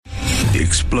The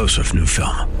explosive new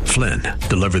film, Flynn,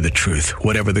 deliver the truth,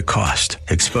 whatever the cost,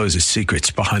 exposes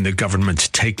secrets behind the government's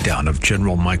takedown of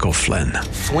General Michael Flynn.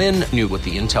 Flynn knew what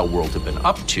the intel world had been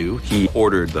up to. He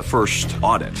ordered the first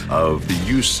audit of the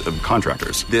use of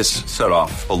contractors. This set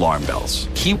off alarm bells.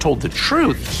 He told the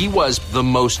truth. He was the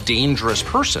most dangerous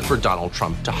person for Donald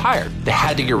Trump to hire. They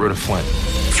had to get rid of Flynn.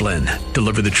 Flynn,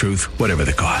 deliver the truth, whatever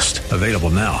the cost. Available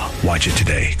now. Watch it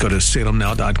today. Go to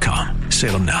salemnow.com.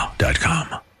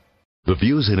 salemnow.com. The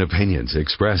views and opinions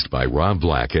expressed by Rob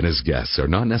Black and his guests are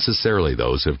not necessarily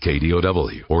those of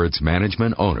KDOW or its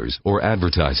management, owners, or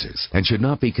advertisers, and should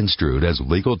not be construed as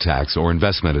legal, tax, or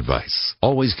investment advice.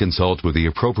 Always consult with the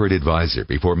appropriate advisor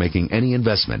before making any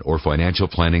investment or financial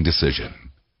planning decision.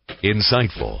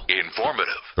 Insightful,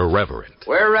 informative, irreverent.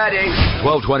 We're ready.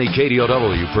 1220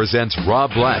 KDOW presents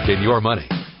Rob Black and Your Money,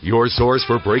 your source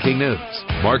for breaking news,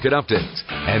 market updates,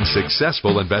 and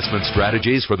successful investment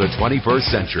strategies for the 21st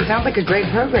century. Sounds like a great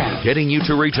program. Getting you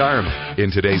to retirement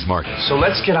in today's market. So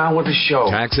let's get on with the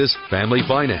show. Taxes, family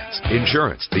finance,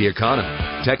 insurance, the economy,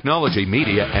 technology,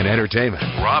 media, and entertainment.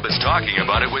 Rob is talking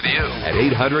about it with you at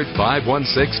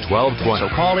 800-516-1220. So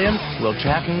call in, we'll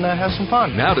chat and have some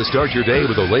fun. Now to start your day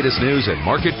with the latest news and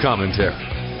market commentary.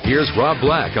 Here's Rob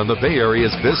Black on the Bay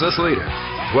Area's business leader,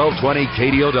 1220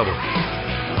 KDOW.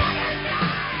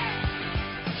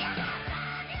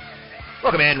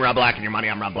 Welcome in, Rob Black and Your Money.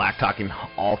 I'm Rob Black, talking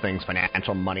all things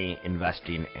financial, money,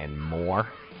 investing, and more.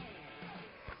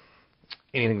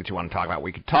 Anything that you want to talk about,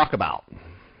 we could talk about.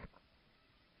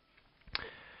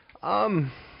 I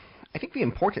think the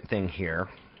important thing here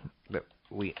that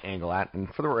we angle at,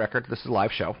 and for the record, this is a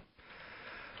live show,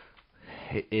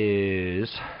 is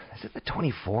it the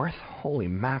 24th? Holy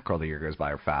mackerel, the year goes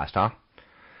by fast, huh?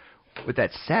 With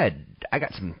that said, I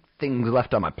got some things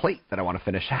left on my plate that I want to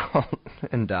finish out,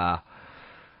 and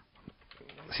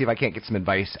see if I can't get some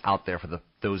advice out there for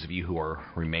those of you who are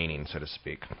remaining, so to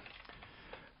speak.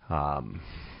 So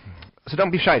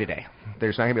don't be shy today.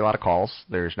 There's not going to be a lot of calls.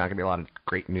 There's not going to be a lot of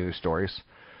great news stories.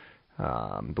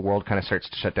 The world kind of starts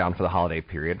to shut down for the holiday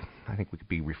period. I think we could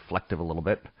be reflective a little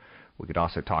bit. We could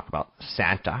also talk about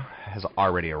Santa has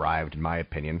already arrived, in my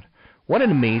opinion. What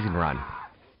an amazing run.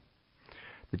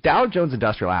 The Dow Jones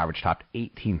Industrial Average topped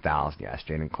 18,000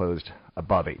 yesterday and closed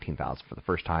above 18,000 for the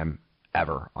first time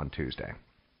ever on Tuesday.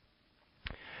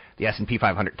 The S&P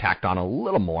 500 tacked on a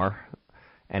little more,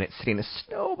 and it's sitting a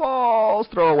snowball's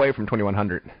throw away from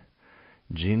 2,100.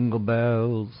 Jingle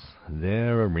bells,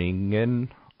 they're a-ringing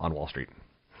on Wall Street.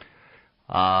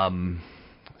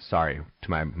 Sorry to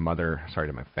my mother, sorry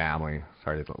to my family,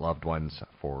 sorry to the loved ones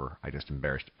for I just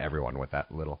embarrassed everyone with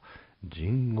that little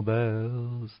jingle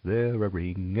bells, they're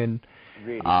a-ringing.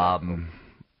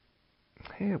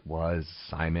 It was,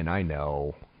 Simon, I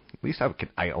know. At least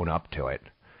I own up to it.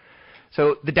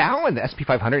 So the Dow and the S&P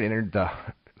 500 entered the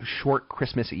short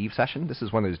Christmas Eve session. This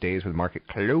is one of those days where the market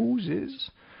closes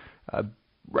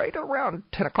right around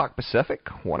 10 o'clock Pacific,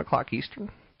 1 o'clock Eastern.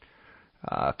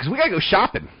 Because we got to go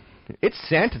shopping. It's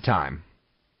Santa time.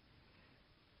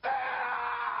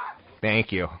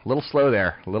 Thank you. A little slow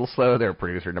there,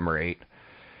 producer number 8.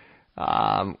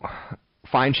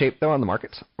 Fine shape, though, on the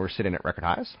markets. We're sitting at record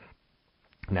highs.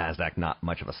 NASDAQ, not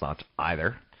much of a slouch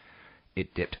either.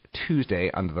 It dipped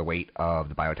Tuesday under the weight of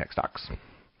the biotech stocks.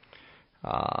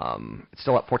 It's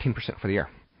still up 14% for the year.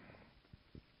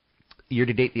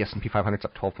 Year-to-date, the S&P 500 is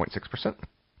up 12.6%,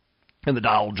 and the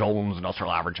Dow Jones Industrial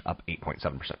Average up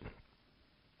 8.7%.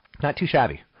 Not too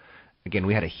shabby. Again,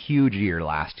 we had a huge year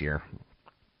last year.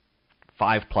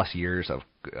 5+ years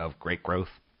of great growth.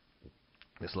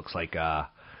 This looks like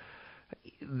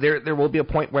there will be a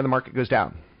point where the market goes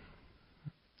down.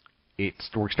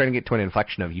 We're starting to get to an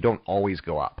inflection of you don't always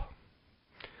go up.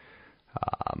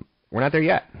 We're not there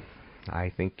yet.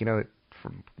 I think,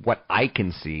 from what I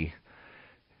can see,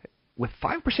 with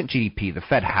 5% GDP, the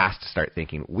Fed has to start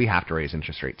thinking we have to raise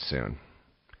interest rates soon.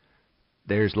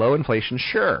 There's low inflation,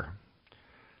 sure.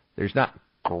 There's not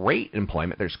great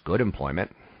employment. There's good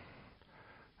employment.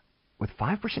 With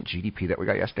 5% GDP that we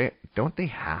got yesterday, don't they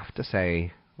have to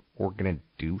say we're going to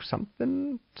do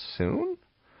something soon?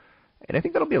 And I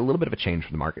think that'll be a little bit of a change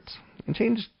for the markets. And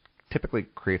change typically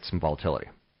creates some volatility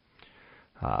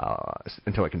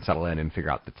until it can settle in and figure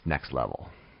out its next level.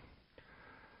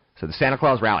 So the Santa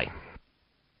Claus rally.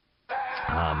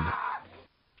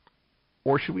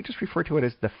 Or should we just refer to it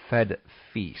as the Fed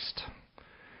feast?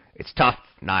 It's tough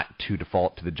not to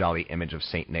default to the jolly image of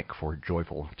St. Nick for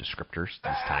joyful descriptors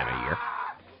this time of year.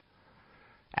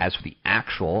 As for the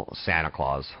actual Santa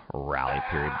Claus rally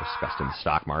period discussed in the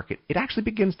stock market, it actually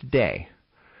begins today.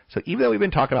 So even though we've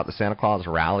been talking about the Santa Claus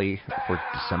rally for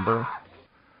December,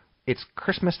 It's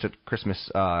Christmas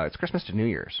to New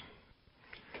Year's.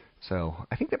 So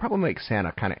I think that probably makes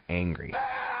Santa kind of angry.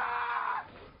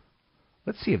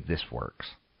 Let's see if this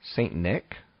works. Saint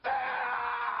Nick?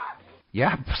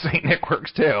 Yeah, Saint Nick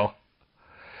works too.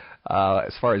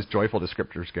 As far as joyful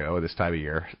descriptors go this time of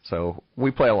year. So we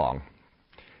play along.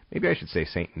 Maybe I should say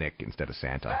Saint Nick instead of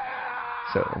Santa.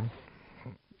 So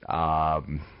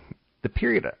the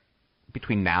period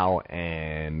between now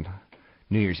and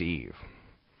New Year's Eve,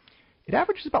 it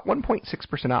averages about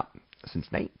 1.6% up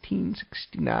since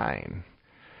 1969.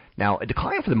 Now, a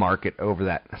decline for the market over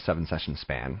that 7-session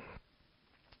span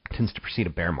tends to precede a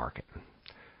bear market.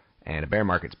 And a bear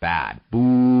market's bad.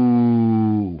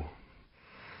 Boo!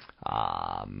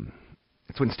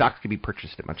 It's when stocks can be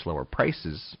purchased at much lower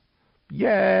prices.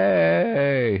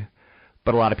 Yay!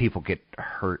 But a lot of people get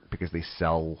hurt because they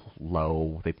sell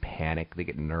low, they panic, they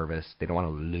get nervous, they don't want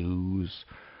to lose,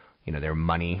 their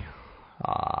money.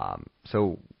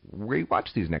 So we watch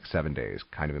these next 7 days,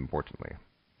 kind of importantly.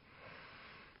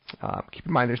 Keep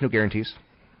in mind, there's no guarantees.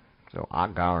 So I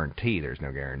guarantee there's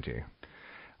no guarantee.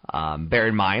 Bear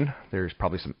in mind, there's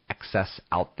probably some excess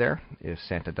out there if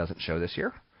Santa doesn't show this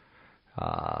year.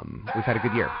 We've had a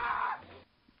good year.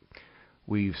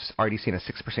 We've already seen a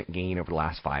 6% gain over the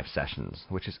last 5 sessions,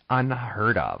 which is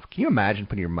unheard of. Can you imagine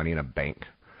putting your money in a bank,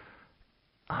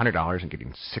 $100 and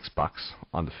getting $6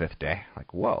 on the 5th day?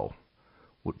 Like, whoa,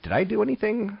 did I do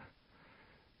anything?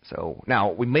 So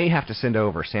now we may have to send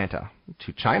over Santa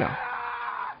to China.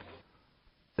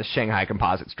 The Shanghai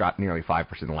Composites dropped nearly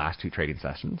 5% in the last 2 trading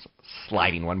sessions,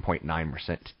 sliding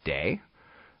 1.9% today.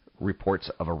 Reports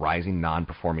of a rising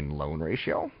non-performing loan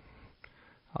ratio.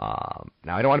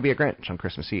 Now, I don't want to be a Grinch on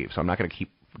Christmas Eve, so I'm not going to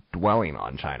keep dwelling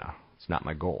on China. It's not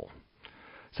my goal.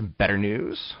 Some better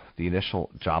news: the initial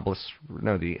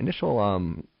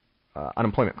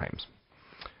unemployment claims.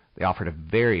 They offered a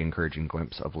very encouraging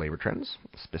glimpse of labor trends.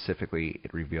 Specifically,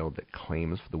 it revealed that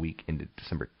claims for the week ended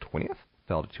December 20th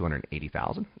fell to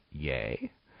 280,000.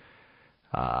 Yay!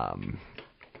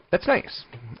 That's nice.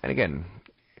 And again,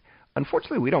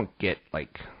 unfortunately, we don't get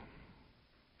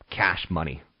cash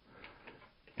money.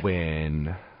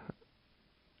 When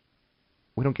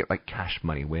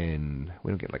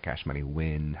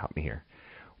help me here.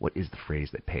 What is the phrase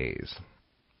that pays?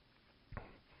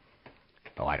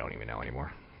 Oh, I don't even know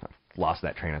anymore. I've lost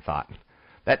that train of thought.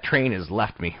 That train has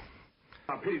left me.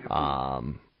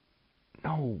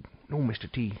 No,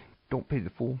 Mr. T, don't pay the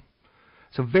fool.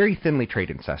 So very thinly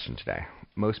traded session today.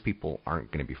 Most people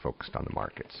aren't going to be focused on the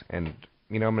markets. And,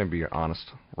 I'm going to be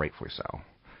honest, rightfully so.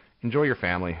 Enjoy your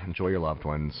family. Enjoy your loved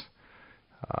ones.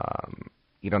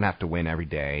 You don't have to win every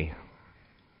day.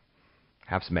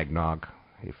 Have some eggnog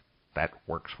if that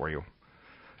works for you.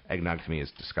 Eggnog to me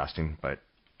is disgusting, but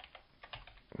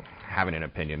having an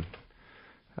opinion,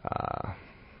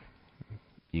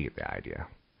 you get the idea.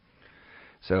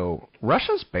 So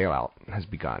Russia's bailout has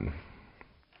begun.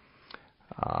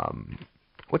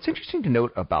 What's interesting to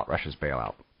note about Russia's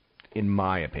bailout, in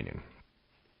my opinion,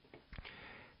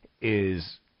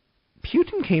 is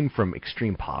Putin came from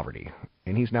extreme poverty,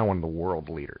 and he's now one of the world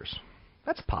leaders.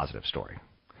 That's a positive story.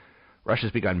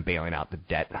 Russia's begun bailing out the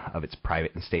debt of its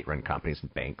private and state-run companies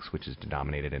and banks, which is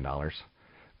denominated in dollars.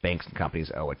 Banks and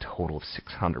companies owe a total of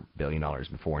 $600 billion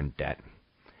in foreign debt.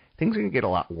 Things are going to get a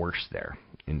lot worse there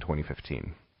in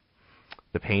 2015.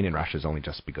 The pain in Russia has only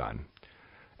just begun.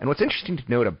 And what's interesting to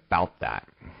note about that,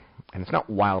 and it's not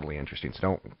wildly interesting, so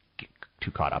don't get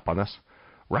too caught up on this,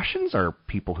 Russians are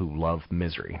people who love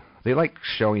misery. They like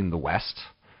showing the West,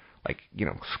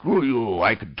 screw you,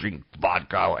 I could drink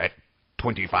vodka at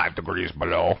 25 degrees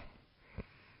below.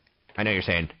 I know you're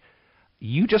saying,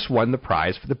 you just won the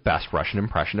prize for the best Russian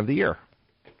impression of the year.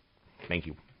 Thank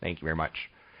you. Thank you very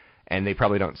much. And they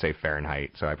probably don't say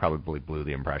Fahrenheit, so I probably blew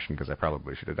the impression because I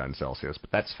probably should have done Celsius, but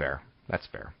that's fair. That's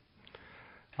fair.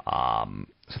 So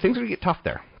things are going to get tough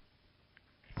there.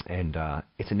 And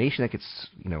it's a nation that gets,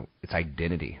 its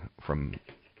identity from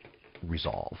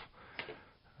resolve.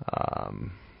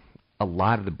 A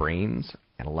lot of the brains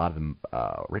and a lot of the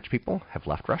rich people have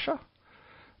left Russia,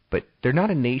 but they're not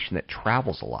a nation that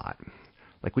travels a lot.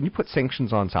 Like when you put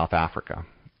sanctions on South Africa,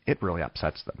 it really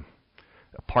upsets them.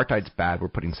 Apartheid's bad, we're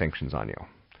putting sanctions on you.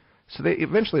 So they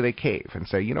eventually cave and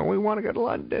say, we want to go to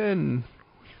London.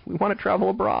 We want to travel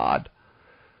abroad.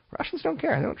 Russians don't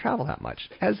care. They don't travel that much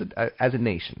as a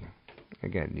nation.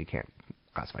 Again, you can't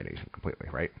classify a nation completely,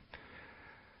 right?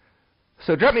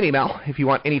 So drop me an email if you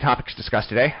want any topics discussed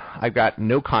today. I've got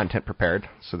no content prepared,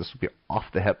 so this will be off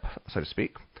the hip, so to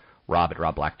speak.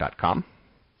 Rob@robblack.com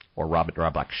or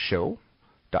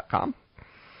rob@robblackshow.com.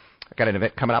 I got an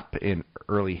event coming up in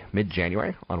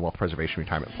mid-January on wealth preservation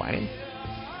retirement planning.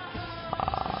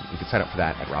 You can sign up for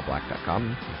that at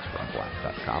robblack.com. It's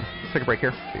robblack.com. Let's take a break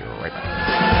here. Be right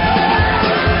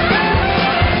back.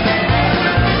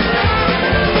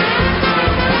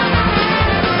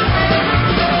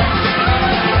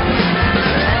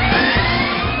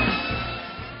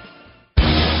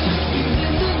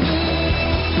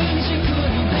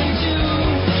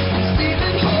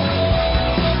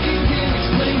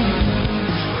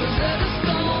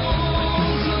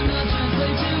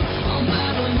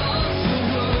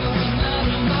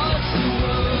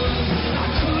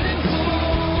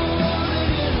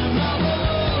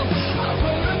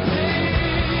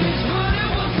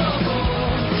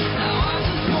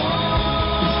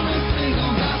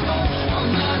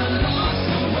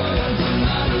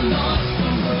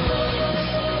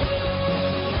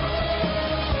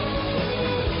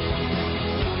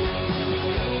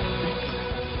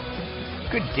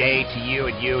 Good day to you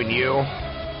and you and you.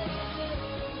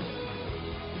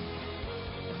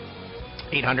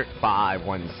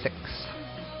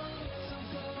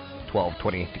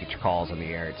 800-516-1220 to get your calls on the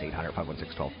air. It's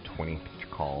 800-516-1220 to get your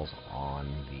calls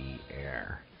on the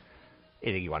air.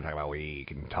 Anything you want to talk about, we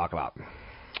can talk about.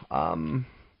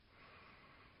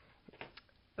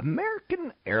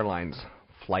 American Airlines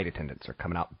flight attendants are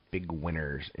coming out big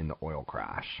winners in the oil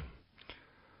crash.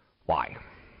 Why?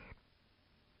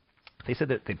 They said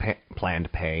that they plan to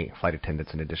pay flight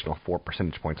attendants an additional 4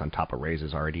 percentage points on top of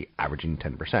raises already averaging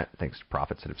 10%, thanks to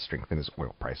profits that have strengthened as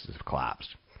oil prices have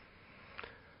collapsed.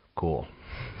 Cool.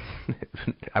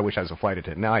 I wish I was a flight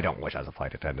attendant. No, I don't wish I was a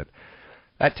flight attendant.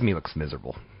 That to me looks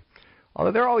miserable.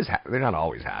 Although they're not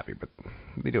always happy, but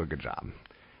they do a good job.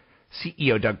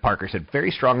 CEO Doug Parker said very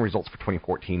strong results for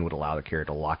 2014 would allow the carrier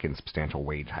to lock in substantial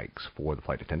wage hikes for the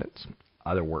flight attendants.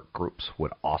 Other work groups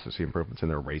would also see improvements in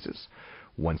their raises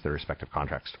once their respective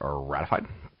contracts are ratified.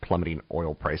 Plummeting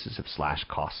oil prices have slashed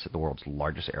costs at the world's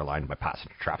largest airline by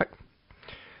passenger traffic,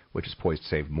 which is poised to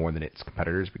save more than its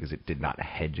competitors because it did not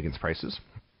hedge against prices.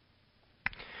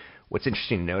 What's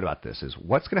interesting to note about this is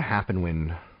what's going to happen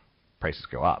when prices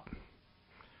go up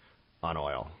on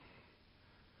oil.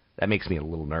 That makes me a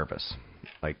little nervous.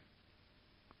 Like,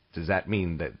 does that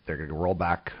mean that they're going to roll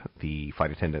back the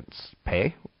flight attendants'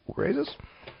 pay raises?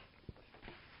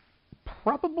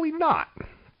 Probably not.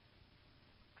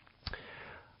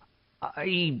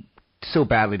 I so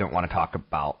badly don't want to talk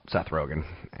about Seth Rogen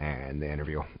and the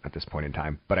interview at this point in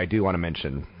time, but I do want to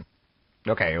mention,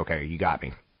 okay, you got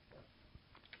me.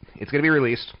 It's going to be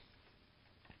released.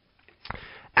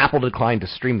 Apple declined to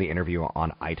stream the interview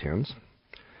on iTunes.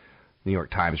 New York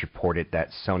Times reported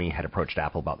that Sony had approached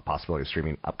Apple about the possibility of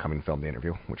streaming upcoming film The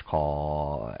Interview, which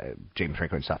call James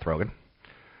Franco and Seth Rogen.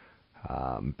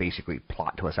 Basically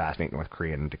plot to assassinate North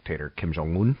Korean dictator Kim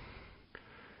Jong-un.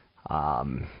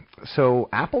 So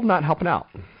Apple not helping out.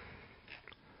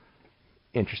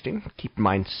 Interesting. Keep in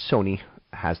mind Sony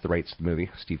has the rights to the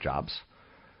movie, Steve Jobs.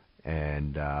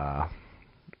 And I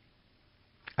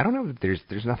don't know if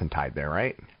there's nothing tied there,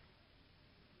 right?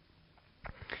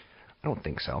 I don't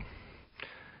think so.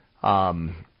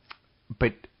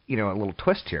 But, a little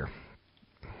twist here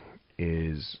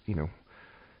is,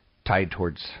 tied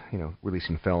towards,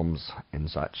 releasing films and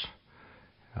such.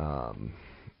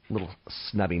 Little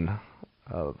snubbing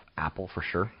of Apple for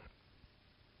sure.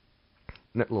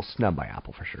 A little snub by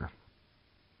Apple for sure.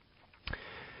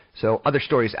 So other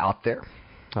stories out there.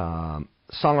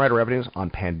 Songwriter revenues on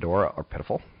Pandora are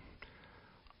pitiful.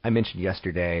 I mentioned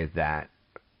yesterday that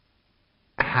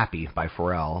Happy by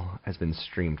Pharrell has been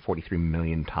streamed 43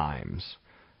 million times,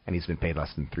 and he's been paid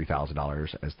less than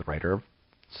 $3,000 as the writer of the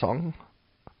song.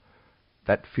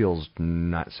 That feels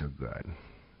not so good.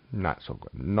 Not so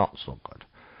good.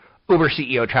 Uber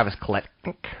CEO Travis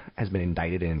Kalanick has been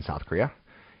indicted in South Korea.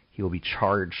 He will be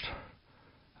charged.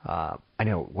 I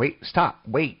know. Wait,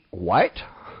 what?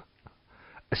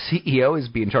 A CEO is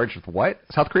being charged with what?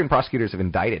 South Korean prosecutors have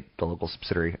indicted the local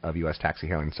subsidiary of U.S. taxi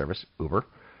hailing service, Uber,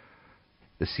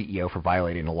 the CEO for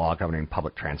violating a law governing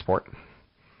public transport.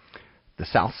 The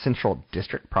South Central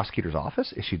District Prosecutor's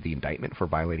Office issued the indictment for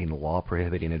violating the law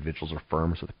prohibiting individuals or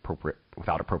firms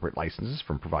without appropriate licenses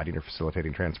from providing or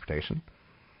facilitating transportation.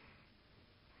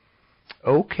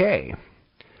 Okay.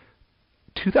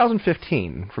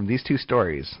 2015, from these two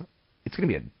stories, it's going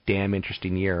to be a damn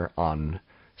interesting year on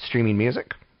streaming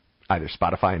music, either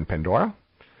Spotify and Pandora,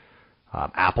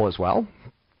 Apple as well,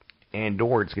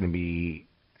 and/or it's going to be,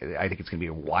 I think it's going to be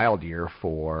a wild year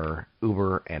for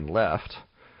Uber and Lyft,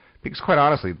 because quite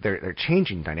honestly, they're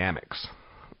changing dynamics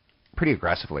pretty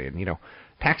aggressively, and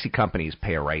taxi companies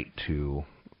pay a right to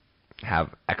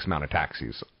have X amount of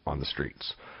taxis on the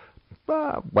streets,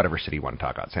 whatever city you want to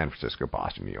talk about, San Francisco,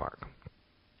 Boston, New York.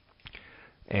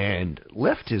 And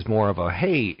Lyft is more of a,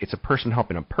 hey, it's a person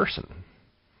helping a person.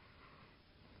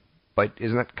 But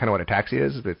isn't that kind of what a taxi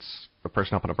is? It's a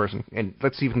person helping a person. And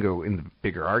let's even go in the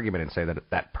bigger argument and say that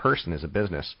that person is a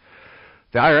business.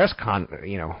 The IRS,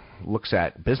 looks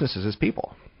at businesses as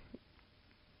people.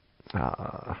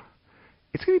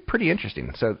 It's going to be pretty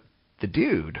interesting. So the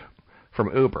dude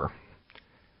from Uber,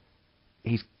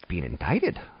 he's being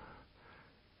indicted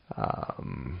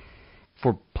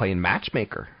for playing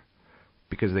matchmaker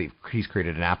because he's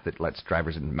created an app that lets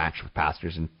drivers match with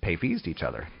passengers and pay fees to each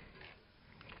other.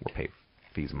 Or pay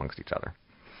fees amongst each other.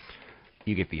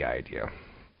 You get the idea.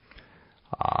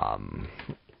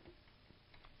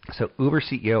 So Uber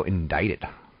CEO indicted.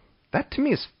 That to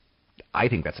me I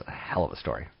think that's a hell of a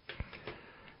story.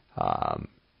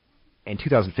 In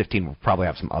 2015, we'll probably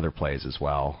have some other plays as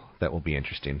well that will be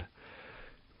interesting.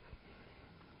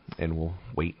 And we'll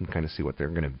wait and kind of see what they're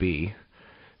going to be.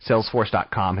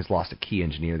 Salesforce.com has lost a key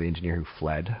engineer, the engineer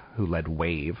who led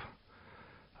Wave.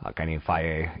 A guy named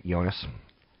Faye Jonas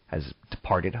has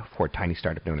departed for a tiny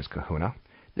startup known as Kahuna.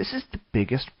 This is the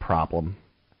biggest problem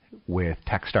with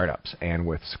tech startups and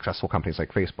with successful companies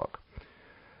like Facebook.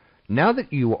 Now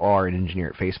that you are an engineer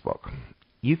at Facebook,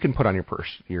 you can put on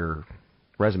your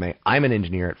resume, I'm an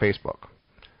engineer at Facebook.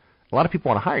 A lot of people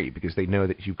want to hire you because they know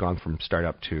that you've gone from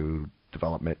startup to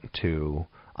development to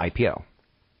IPO.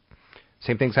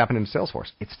 Same thing's happened in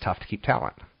Salesforce. It's tough to keep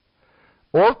talent.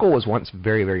 Oracle was once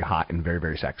very, very hot and very,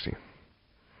 very sexy.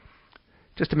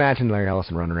 Just imagine Larry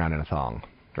Ellison running around in a thong,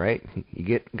 right?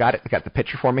 You got it? Got the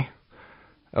picture for me?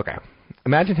 Okay.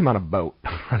 Imagine him on a boat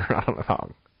running around in a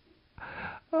thong.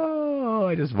 Oh,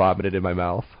 I just vomited in my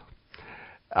mouth.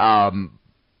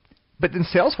 But then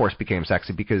Salesforce became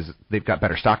sexy because they've got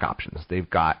better stock options. They've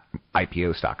got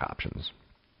IPO stock options.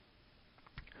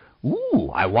 Ooh,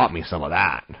 I want me some of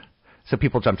that. So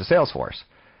people jump to Salesforce.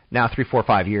 Now 3, 4,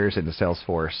 5 years into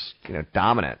Salesforce,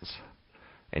 dominance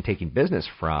and taking business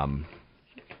from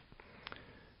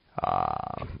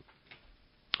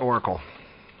Oracle,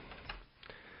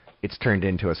 it's turned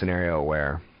into a scenario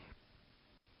where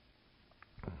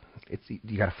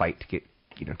you got to fight to get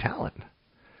talent,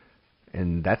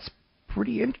 and that's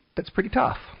pretty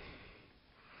tough.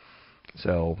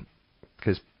 So,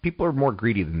 because people are more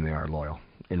greedy than they are loyal,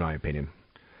 in my opinion.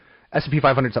 S&P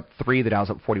 500's up 3, the Dow's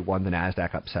up 41, the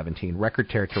Nasdaq up 17. Record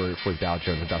territory for the Dow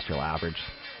Jones Industrial Average.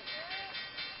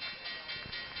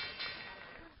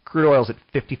 Crude oil's at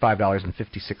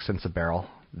 $55.56 a barrel.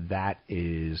 That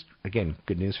is, again,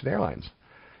 good news for the airlines.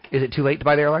 Is it too late to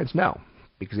buy the airlines? No,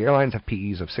 because the airlines have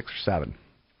PEs of 6 or 7.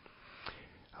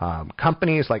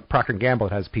 Companies like Procter & Gamble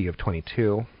that has a PE of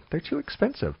 22, they're too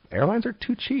expensive. Airlines are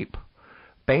too cheap.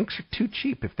 Banks are too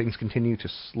cheap if things continue to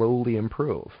slowly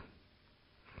improve.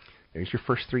 There's your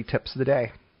first 3 tips of the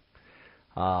day.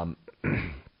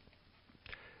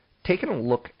 Taking a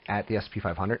look at the S&P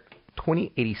 500,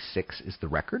 2086 is the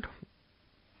record.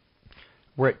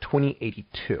 We're at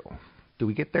 2082. Do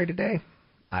we get there today?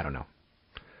 I don't know.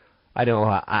 I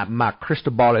know my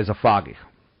crystal ball is a foggy.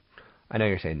 I know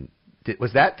you're saying,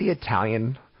 was that the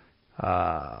Italian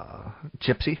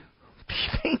gypsy?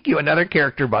 Thank you. Another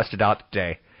character busted out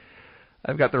today.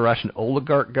 I've got the Russian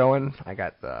oligarch going. I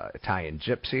got the Italian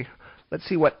gypsy. Let's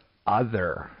see what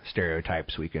other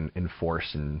stereotypes we can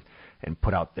enforce and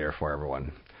put out there for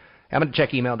everyone. I'm going to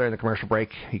check email during the commercial break.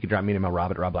 You can drop me an email,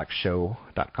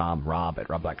 rob@robblackshow.com,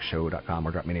 rob@robblackshow.com,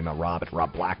 or drop me an email,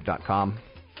 rob@robblack.com.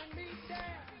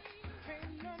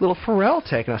 Little Pharrell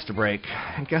taking us to break.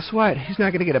 And guess what? He's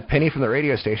not going to get a penny from the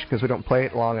radio station because we don't play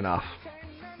it long enough.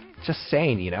 Just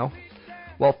saying,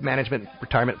 Wealth Management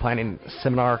Retirement Planning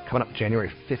Seminar coming up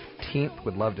January 15th.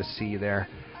 Would love to see you there.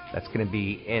 That's going to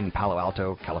be in Palo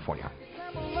Alto, California.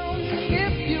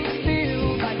 If you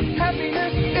feel like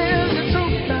happiness is the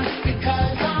truth,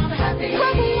 because I'm happy.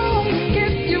 Clap along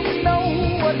if you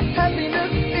know what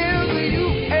happiness is to you.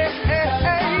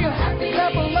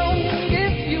 Clap along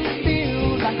if you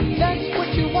feel like that's what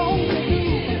you want to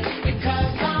do,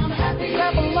 because I'm happy.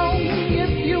 Clap along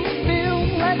if you feel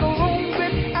like a room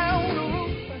without a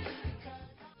roof.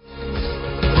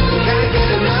 Can't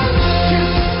get enough.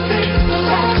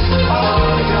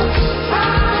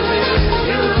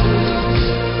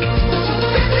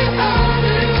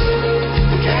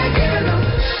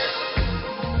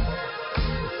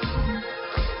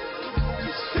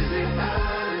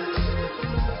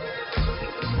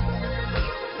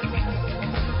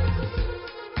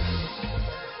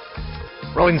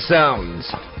 Rolling Stones.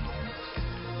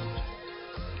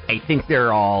 I think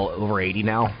they're all over 80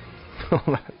 now.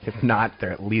 If not,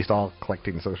 they're at least all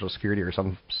collecting Social Security or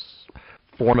some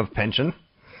form of pension.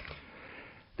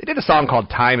 They did a song called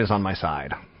Time Is On My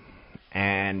Side.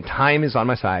 And time is on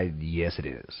my side, yes it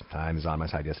is. Time is on my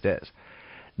side, yes it is.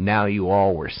 Now you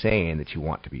all were saying that you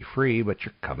want to be free, but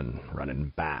you're coming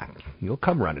running back. You'll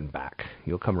come running back.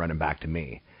 You'll come running back to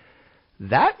me.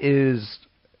 That is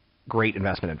great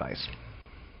investment advice.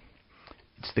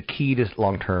 It's the key to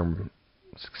long-term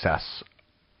success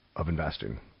of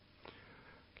investing.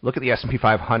 Look at the S&P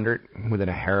 500 within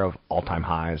a hair of all-time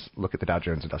highs. Look at the Dow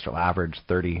Jones Industrial Average,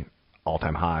 30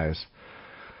 all-time highs.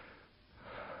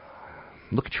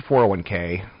 Look at your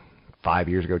 401k 5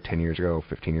 years ago, 10 years ago,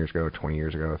 15 years ago, 20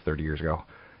 years ago, 30 years ago.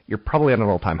 You're probably at an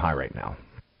all-time high right now.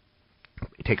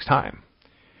 It takes time.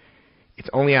 It's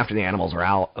only after the animals are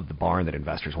out of the barn that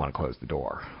investors want to close the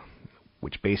door,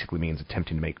 which basically means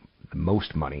attempting to make the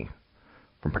most money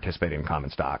from participating in common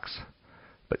stocks,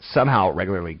 but somehow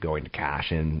regularly going to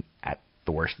cash in at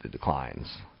the worst of the declines.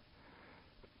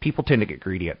 People tend to get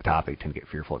greedy at the top. They tend to get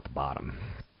fearful at the bottom.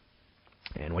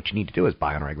 And what you need to do is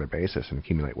buy on a regular basis and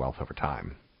accumulate wealth over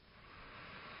time.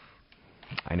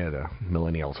 I know the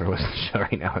millennials are listening to the show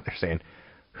right now and they're saying,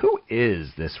 who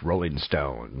is this Rolling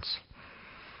Stones?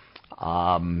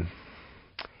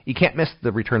 You can't miss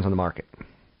the returns on the market.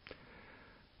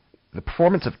 The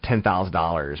performance of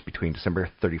 $10,000 between December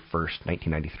 31st,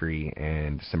 1993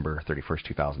 and December 31st,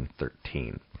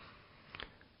 2013.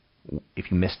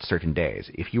 If you missed certain days.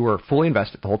 If you were fully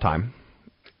invested the whole time,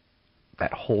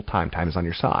 that whole time is on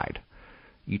your side.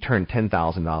 You turned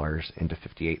 $10,000 into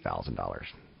 $58,000.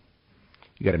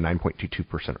 You got a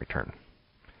 9.22% return.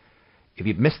 If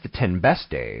you missed the 10 best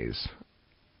days,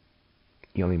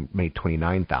 you only made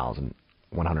 $29,111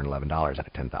 out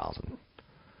of $10,000.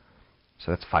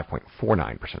 So that's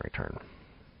 5.49% return.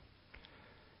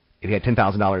 If you had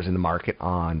 $10,000 in the market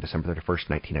on December 31st,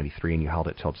 1993, and you held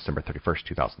it till December 31st,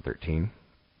 2013,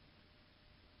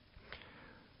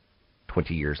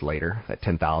 20 years later, that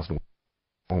 $10,000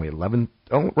 only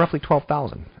roughly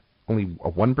 $12,000. Only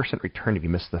a 1% return if you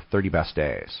miss the 30 best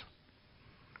days.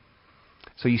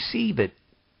 So you see that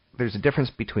there's a difference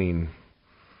between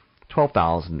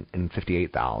 $12,000 and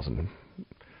 $58,000.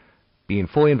 Being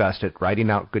fully invested, writing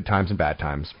out good times and bad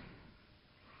times,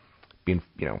 being,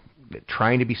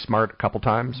 trying to be smart a couple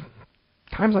times,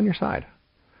 time's on your side.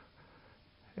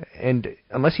 And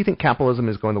unless you think capitalism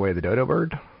is going the way of the dodo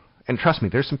bird, and trust me,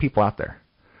 there's some people out there.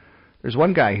 There's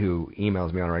one guy who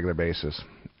emails me on a regular basis,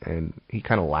 and he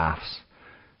kind of laughs.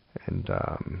 And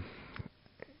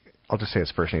I'll just say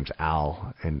his first name's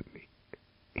Al, and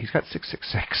he's got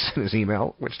 666 in his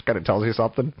email, which kind of tells you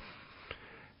something.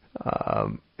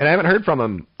 And I haven't heard from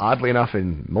him, oddly enough,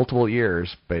 in multiple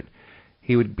years, but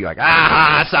he would be like,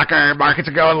 sucker, markets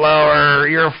are going lower,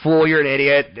 you're a fool, you're an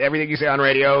idiot, everything you say on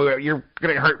radio, you're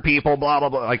going to hurt people, blah, blah,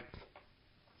 blah. Like,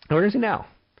 where is he now?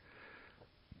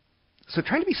 So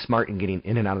trying to be smart in getting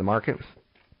in and out of the market,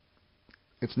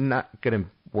 it's not going to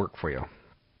work for you.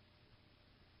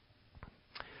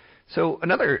 So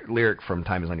another lyric from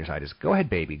Time Is On Your Side is, go ahead,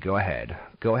 baby, go ahead.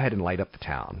 Go ahead and light up the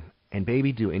town. And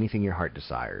baby, do anything your heart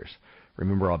desires.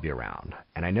 Remember, I'll be around.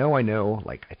 And I know,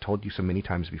 like I told you so many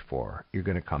times before, you're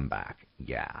going to come back.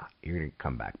 Yeah, you're going to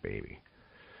come back, baby.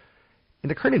 In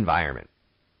the current environment,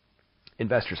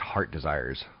 investors' heart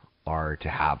desires are to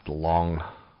have the long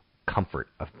comfort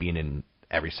of being in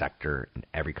every sector and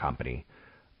every company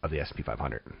of the S&P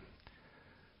 500.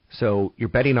 So you're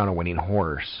betting on a winning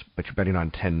horse, but you're betting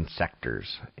on 10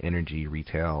 sectors: energy,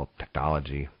 retail,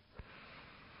 technology.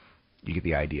 You get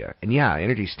the idea. And yeah,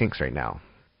 energy stinks right now,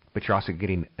 but you're also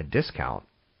getting a discount.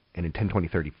 And in 10, 20,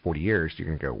 30, 40 years, you're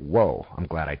going to go, whoa, I'm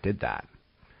glad I did that.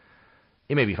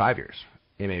 It may be 5 years.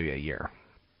 It may be a year.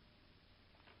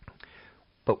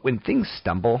 But when things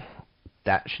stumble,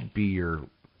 that should be your,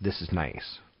 this is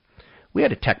nice. We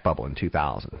had a tech bubble in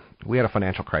 2000. We had a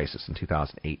financial crisis in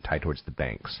 2008 tied towards the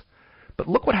banks. But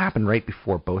look what happened right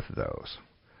before both of those.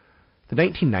 The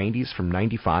 1990s, from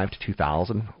 95 to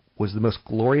 2000, was the most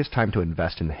glorious time to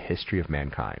invest in the history of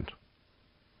mankind.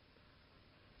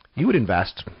 You would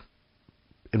invest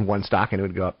in one stock and it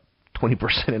would go up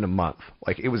 20% in a month.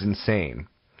 Like, it was insane.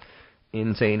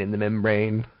 Insane in the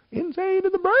membrane. Insane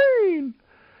in the brain.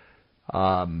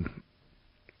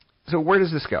 So where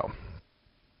does this go?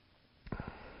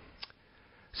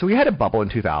 So we had a bubble in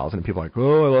 2000, and people were like,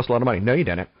 oh, I lost a lot of money. No, you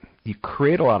didn't. You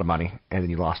created a lot of money, and then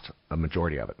you lost a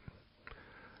majority of it.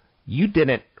 You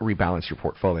didn't rebalance your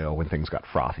portfolio when things got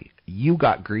frothy. You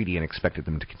got greedy and expected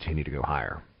them to continue to go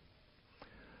higher.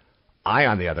 I,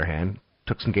 on the other hand,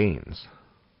 took some gains.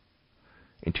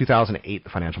 In 2008, the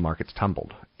financial markets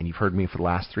tumbled, and you've heard me for the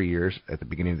last 3 years, at the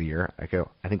beginning of the year, I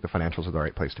go, I think the financials are the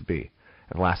right place to be.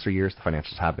 And the last 3 years, the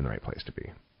financials have been the right place to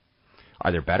be.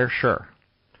 Are there better? Sure.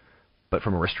 But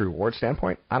from a risk-to-reward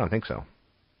standpoint, I don't think so.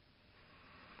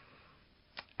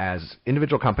 As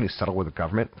individual companies settle with the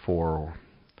government for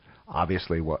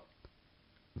obviously what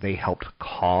they helped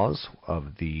cause of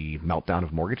the meltdown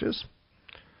of mortgages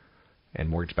and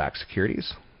mortgage-backed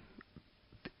securities,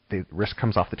 the risk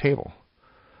comes off the table.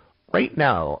 Right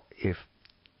now, if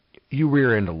you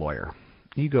rear end a lawyer,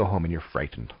 you go home and you're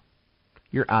frightened.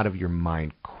 You're out of your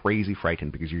mind, crazy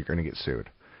frightened because you're going to get sued.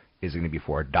 Is it going to be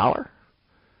for $1?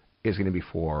 Is it going to be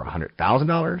for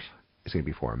 $100,000? Is it going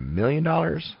to be for $1 million?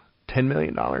 $10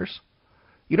 million?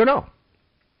 You don't know.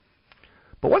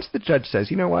 But once the judge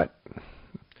says, you know what?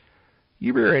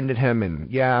 You rear-ended him,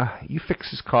 and yeah, you fix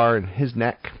his car and his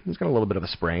neck. He's got a little bit of a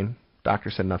sprain.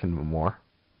 Doctor said nothing more.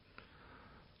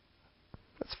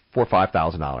 That's $4,000 or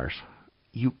 $5,000.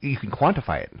 You can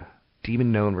quantify it.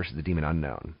 Demon known versus the demon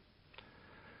unknown.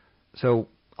 So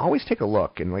always take a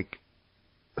look. And like,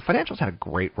 the financials had a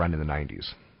great run in the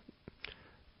 90s.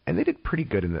 And they did pretty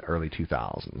good in the early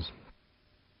 2000s.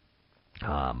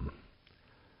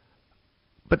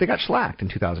 But they got shellacked in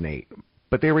 2008.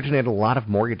 But they originated a lot of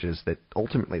mortgages that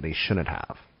ultimately they shouldn't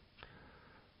have.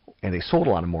 And they sold a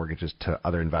lot of mortgages to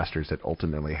other investors that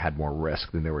ultimately had more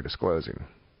risk than they were disclosing.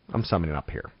 I'm summing it up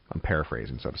here. I'm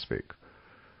paraphrasing, so to speak.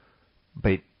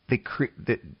 But they create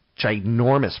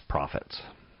ginormous profits.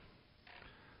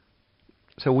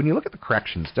 So when you look at the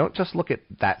corrections, don't just look at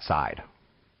that side.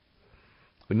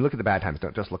 When you look at the bad times,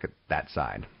 don't just look at that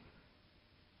side.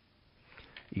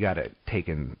 You got to take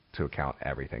into account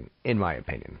everything, in my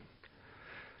opinion.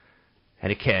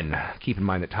 And again, keep in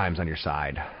mind that time's on your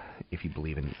side if you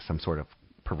believe in some sort of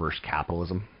perverse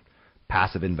capitalism.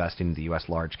 Passive investing in the U.S.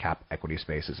 large cap equity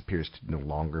spaces appears to no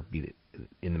longer be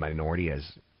in the minority,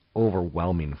 as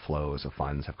overwhelming flows of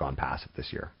funds have gone passive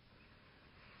this year.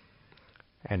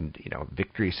 And,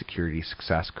 victory, security,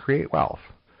 success create wealth.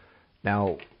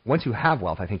 Now, once you have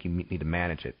wealth, I think you need to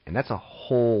manage it. And that's a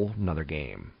whole nother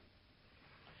game.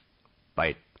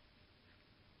 But,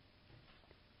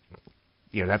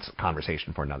 that's a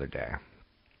conversation for another day.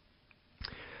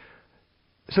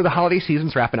 So the holiday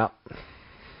season's wrapping up.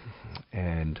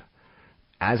 And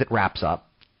as it wraps up,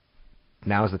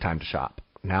 now is the time to shop.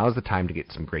 Now is the time to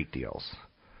get some great deals.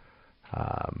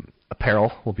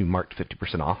 Apparel will be marked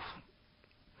 50% off,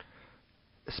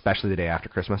 especially the day after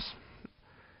Christmas.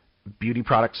 Beauty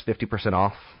products, 50%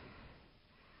 off.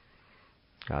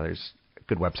 There's a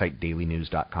good website,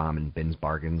 dailynews.com, and Ben's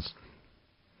Bargains.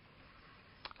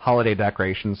 Holiday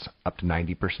decorations, up to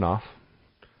 90% off.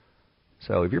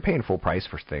 So if you're paying full price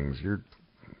for things,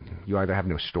 you either have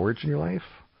no storage in your life,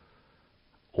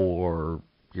 or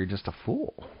you're just a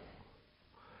fool.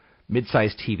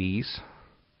 Mid-sized TVs,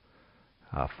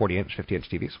 40-inch, 50-inch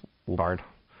TVs, will be hard.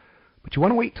 But you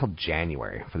want to wait till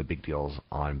January for the big deals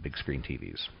on big screen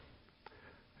TVs.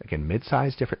 Again,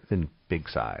 mid-size different than big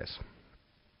size.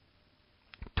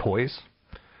 Toys.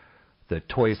 The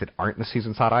toys that aren't the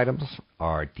season sought items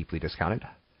are deeply discounted.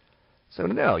 So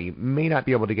no, you may not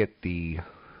be able to get is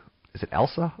it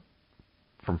Elsa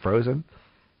from Frozen?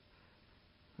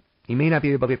 You may not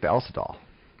be able to get the Elsa doll,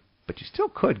 but you still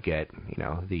could get,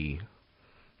 the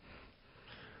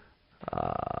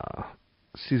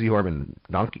Susie Orman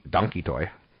donkey toy.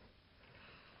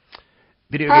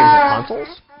 Video games and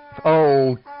consoles?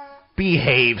 Oh,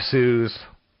 behave, Suze.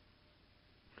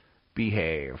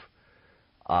 Behave.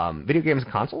 Video games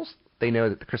and consoles, they know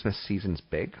that the Christmas season's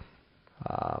big.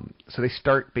 So they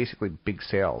start basically big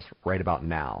sales right about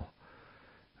now.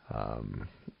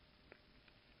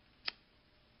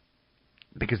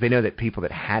 Because they know that people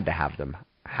that had to have them,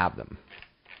 have them.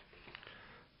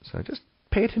 So just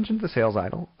pay attention to the sales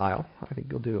aisle. I think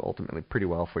you'll do ultimately pretty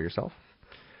well for yourself.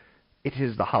 It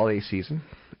is the holiday season.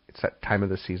 It's that time of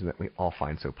the season that we all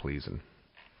find so pleasing.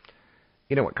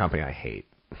 You know what company I hate?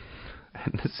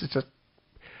 And this is just...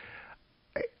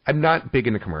 I'm not big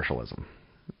into commercialism.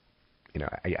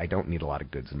 I don't need a lot of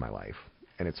goods in my life.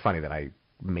 And it's funny that I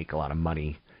make a lot of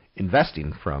money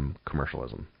investing from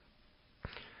commercialism.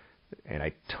 And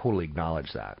I totally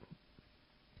acknowledge that.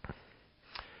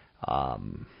 I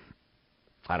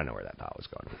don't know where that thought was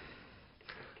going.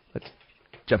 Let's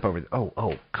jump over.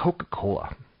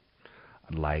 Coca-Cola.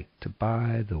 I'd like to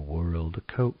buy the world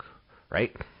a Coke.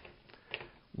 Right?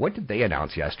 What did they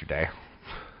announce yesterday?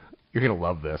 You're going to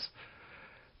love this.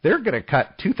 They're going to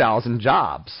cut 2,000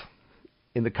 jobs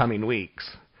in the coming weeks.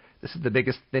 This is the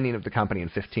biggest thinning of the company in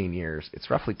 15 years.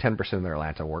 It's roughly 10% of their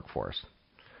Atlanta workforce.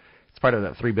 It's part of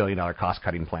that $3 billion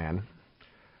cost-cutting plan.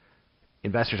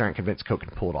 Investors aren't convinced Coke can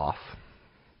pull it off.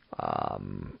 A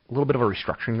little bit of a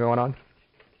restructuring going on.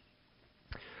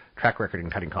 Track record in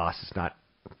cutting costs is not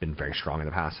been very strong in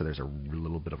the past, so there's a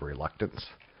little bit of a reluctance.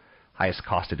 Highest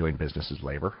cost of doing business is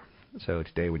labor. So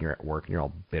today when you're at work and you're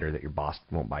all bitter that your boss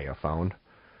won't buy you a phone,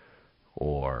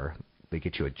 or they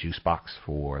get you a juice box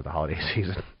for the holiday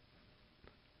season.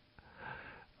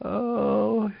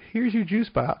 Oh, here's your juice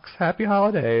box. Happy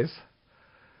holidays.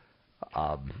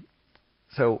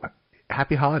 So,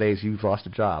 happy holidays, you've lost a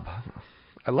job.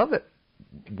 I love it.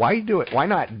 Why do it? Why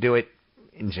not do it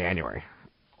in January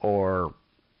or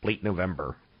late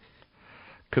November?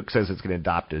 Cook says it's going to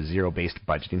adopt a zero-based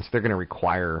budgeting, so they're going to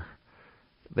require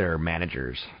their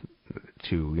managers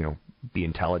to, be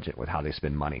intelligent with how they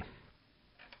spend money.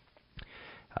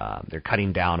 They're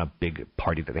cutting down a big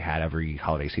party that they had every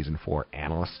holiday season for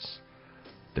analysts.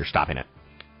 They're stopping it.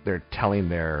 They're telling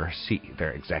their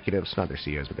executives, not their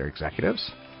CEOs, but their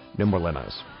executives, no more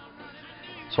limos.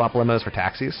 Swap limos for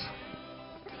taxis.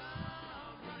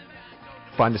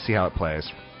 Fun to see how it plays.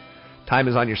 Time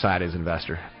is on your side as an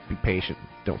investor. Be patient.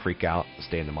 Don't freak out.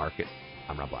 Stay in the market.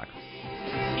 I'm Rob Black.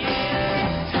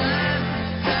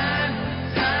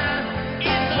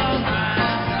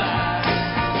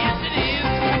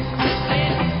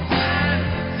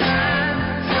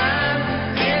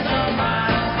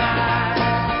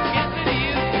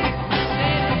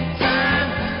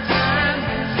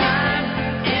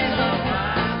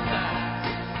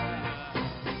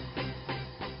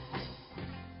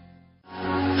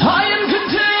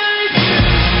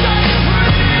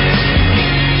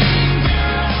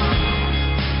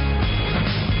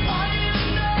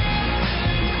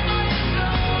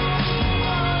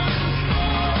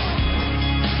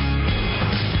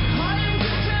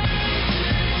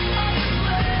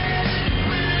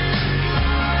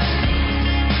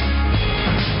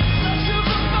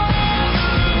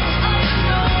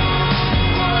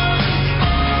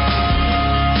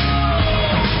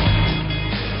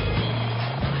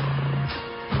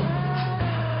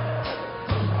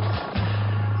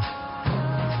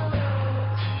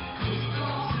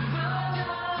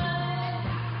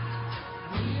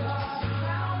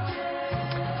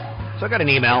 So I got an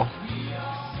email.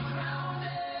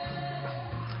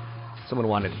 Someone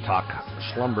wanted to talk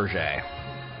Schlumberger.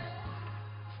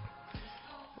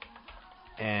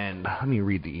 And let me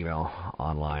read the email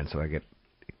online so I get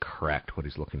correct what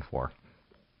he's looking for.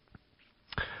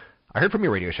 I heard from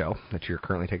your radio show that you're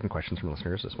currently taking questions from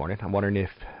listeners this morning. I'm wondering if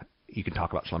you can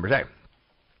talk about Schlumberger.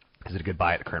 Is it a good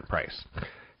buy at the current price?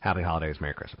 Happy holidays,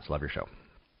 Merry Christmas. Love your show.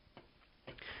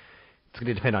 It's going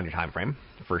to depend on your time frame,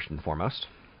 first and foremost.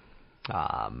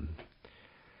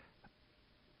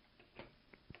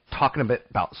 Talking a bit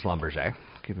about Schlumberger,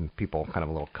 giving people kind of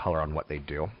a little color on what they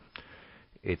do.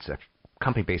 It's a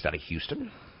company based out of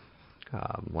Houston.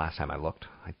 Last time I looked,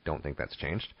 I don't think that's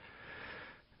changed.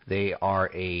 They are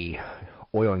a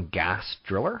oil and gas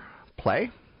driller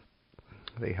play.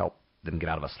 They help them get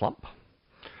out of a slump.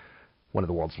 One of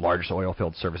the world's largest oil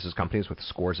field services companies with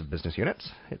scores of business units.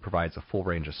 It provides a full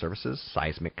range of services,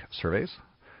 seismic surveys,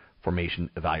 formation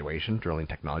evaluation, drilling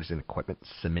technologies and equipment,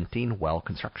 cementing, well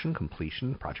construction,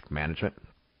 completion, project management.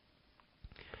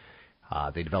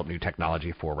 They develop new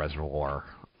technology for reservoir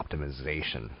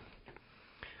optimization.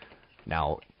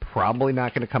 Now, probably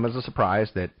not going to come as a surprise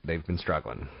that they've been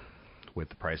struggling with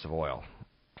the price of oil.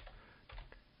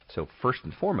 So first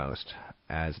and foremost,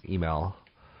 as an email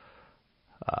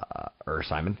or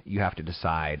Simon, you have to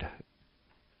decide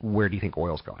where do you think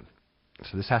oil's going.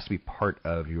 So this has to be part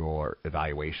of your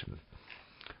evaluation.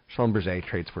 Schlumberger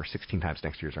trades for 16 times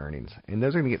next year's earnings, and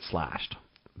those are going to get slashed.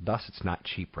 Thus, it's not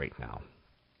cheap right now.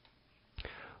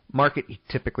 Market, you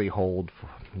typically hold,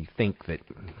 you think that,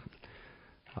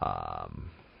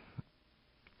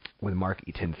 with the market,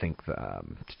 you tend to think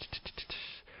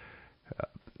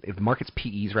if the market's PE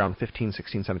is around 15,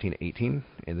 16, 17, 18,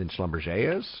 and then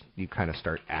Schlumberger is, you kind of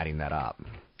start adding that up.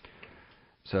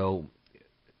 So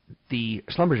the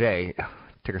Schlumberger,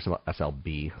 ticker symbol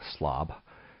SLB, SLOB,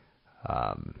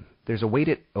 there's a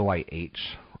weighted OIH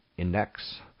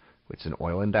index. It's an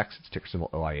oil index. It's ticker symbol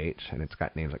OIH, and it's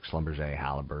got names like Schlumberger,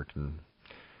 Halliburton,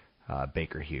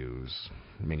 Baker Hughes,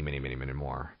 many, many, many, many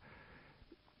more.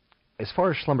 As far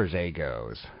as Schlumberger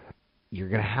goes, you're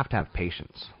going to have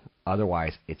patience.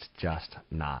 Otherwise, it's just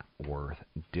not worth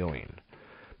doing.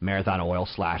 Marathon Oil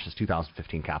slashes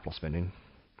 2015 capital spending.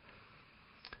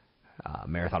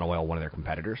 Marathon Oil, one of their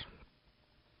competitors.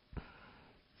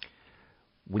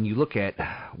 When you look at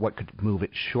what could move it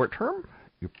short term,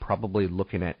 you're probably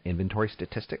looking at inventory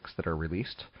statistics that are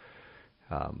released.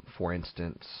 For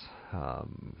instance,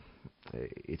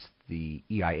 it's the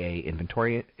EIA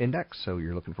inventory index, so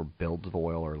you're looking for builds of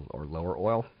oil or lower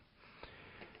oil.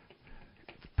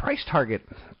 The price target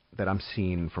that I'm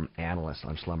seeing from analysts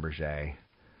on Schlumberger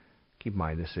Keep in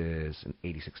mind, this is an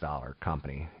 $86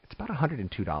 company. It's about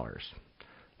 $102.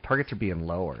 Targets are being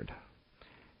lowered.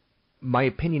 My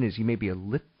opinion is you may be a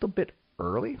little bit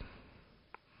early,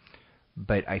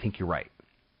 but I think you're right.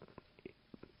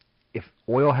 If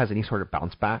oil has any sort of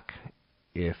bounce back,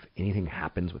 if anything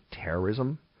happens with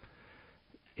terrorism,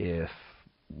 if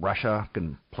Russia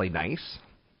can play nice,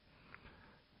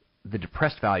 the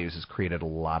depressed values has created a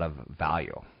lot of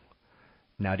value.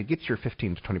 Now, to get your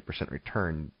 15 to 20%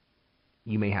 return,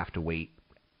 you may have to wait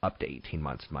up to 18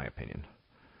 months, in my opinion.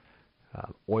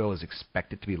 Oil is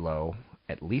expected to be low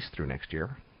at least through next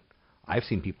year. I've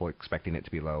seen people expecting it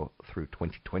to be low through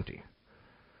 2020.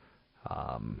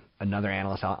 Another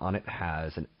analyst out on it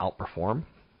has an outperform.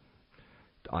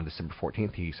 On December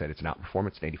 14th, he said it's an outperform.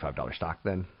 It's an $85 stock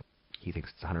then. He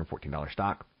thinks it's a $114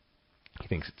 stock. He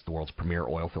thinks it's the world's premier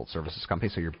oil field services company.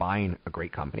 So you're buying a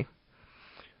great company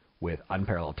with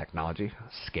unparalleled technology,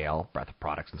 scale, breadth of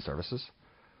products and services.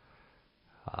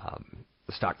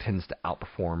 The stock tends to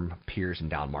outperform peers in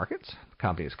down markets. The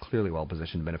company is clearly well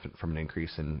positioned to benefit from an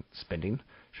increase in spending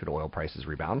should oil prices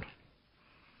rebound.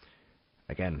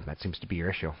 Again, that seems to be your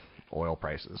issue, oil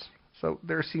prices. So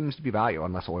there seems to be value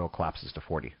unless oil collapses to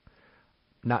 40.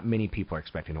 Not many people are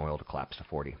expecting oil to collapse to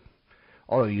 40.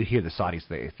 Although you hear the Saudis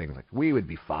say things like, we would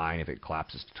be fine if it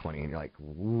collapses to 20, and you're like,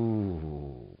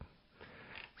 ooh.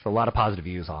 So a lot of positive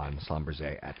views on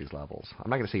Schlumberger at these levels.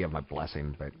 I'm not going to say you have my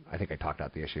blessing, but I think I talked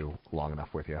out the issue long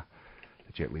enough with you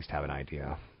that you at least have an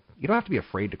idea. You don't have to be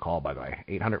afraid to call, by the way.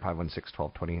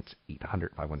 800-516-1220. It's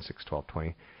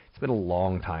 800-516-1220. It's been a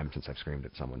long time since I've screamed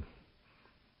at someone.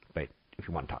 But if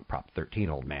you want to talk Prop 13,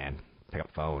 old man, pick up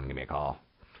the phone and give me a call.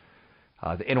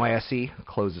 The NYSE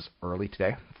closes early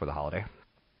today for the holiday.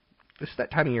 This is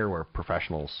that time of year where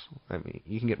professionals, I mean,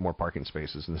 you can get more parking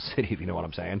spaces in the city, if you know what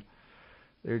I'm saying.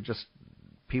 They're just,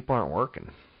 people aren't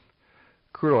working.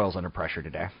 Crude oil's under pressure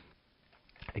today.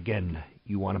 Again,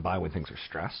 you want to buy when things are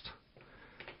stressed.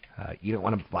 You don't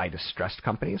want to buy distressed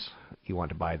companies. You want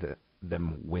to buy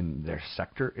them when their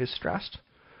sector is stressed.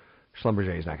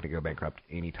 Schlumberger is not going to go bankrupt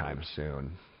anytime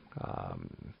soon.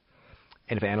 And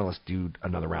if analysts do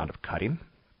another round of cutting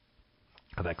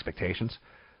of expectations,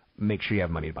 make sure you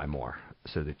have money to buy more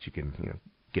so that you can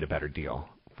get a better deal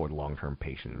for the long-term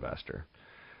patient investor.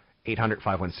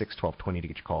 800-516-1220 to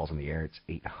get your calls on the air. It's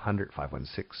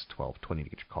 800-516-1220 to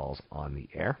get your calls on the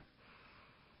air.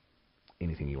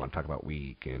 Anything you want to talk about,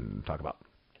 we can talk about.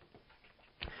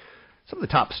 Some of the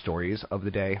top stories of the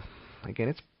day. Again,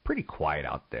 it's pretty quiet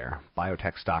out there.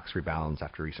 Biotech stocks rebounds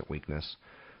after recent weakness.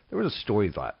 There was a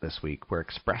story this week where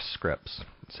Express Scripts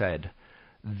said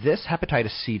this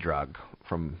hepatitis C drug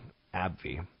from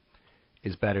AbbVie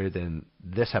is better than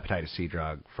this hepatitis C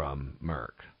drug from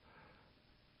Merck.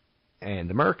 And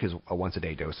the Merck is a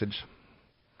once-a-day dosage,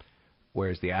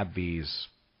 whereas the AbbVie's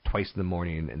twice in the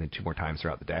morning and then 2 more times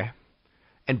throughout the day.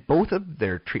 And both of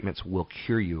their treatments will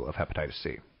cure you of hepatitis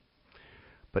C.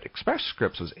 But Express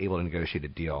Scripts was able to negotiate a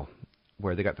deal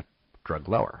where they got the drug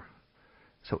lower.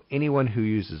 So anyone who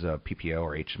uses a PPO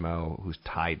or HMO who's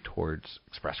tied towards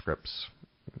Express Scripts,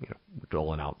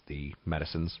 doling out the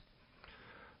medicines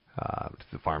to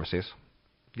the pharmacies,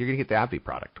 you're going to get the AbbVie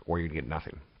product or you're going to get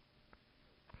nothing.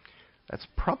 That's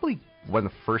probably one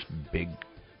of the first big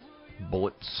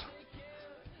bullets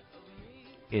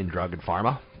in drug and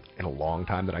pharma in a long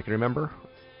time that I can remember,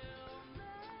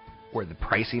 where the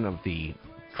pricing of the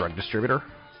drug distributor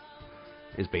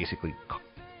is basically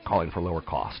calling for lower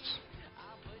costs.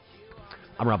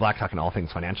 I'm Rob Black, talking all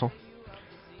things financial,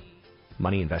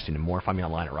 money, investing, and more. Find me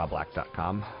online at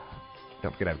robblack.com.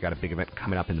 Don't forget, I've got a big event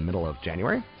coming up in the middle of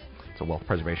January. It's a wealth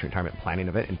preservation retirement planning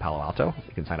event in Palo Alto.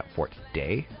 You can sign up for it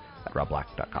today at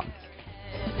robblack.com.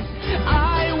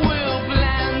 I will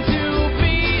plan to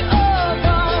be a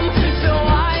bum, so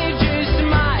I just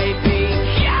might be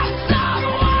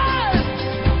someone.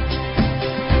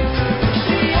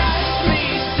 She asked me,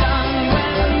 son,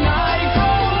 when I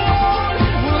grow old,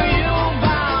 will you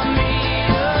buy me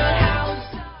a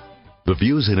house? The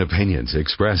views and opinions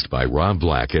expressed by Rob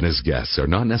Black and his guests are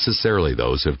not necessarily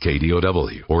those of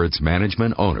KDOW or its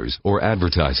management, owners, or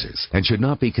advertisers, and should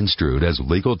not be construed as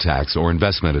legal, tax, or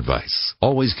investment advice.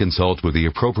 Always consult with the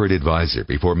appropriate advisor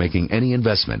before making any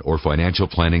investment or financial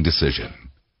planning decision.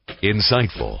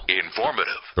 Insightful,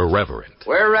 informative, irreverent.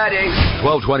 We're ready.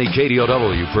 1220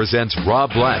 KDOW presents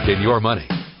Rob Black and Your Money.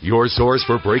 your source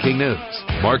for breaking news,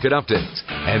 market updates,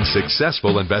 and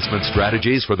successful investment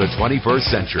strategies for the 21st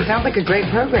century. Sounds like a great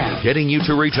program. Getting you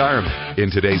to retirement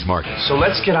in today's market. So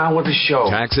let's get on with the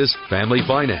show. Taxes, family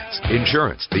finance,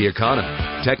 insurance, the economy,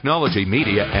 technology,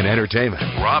 media, and entertainment.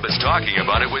 Rob is talking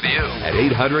about it with you at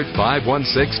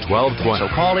 800-516-1220. So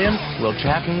call in, we'll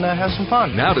chat and have some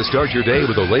fun. Now to start your day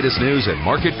with the latest news and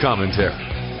market commentary,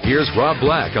 here's Rob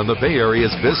Black on the Bay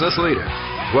Area's business leader,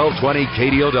 1220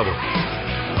 KDOW.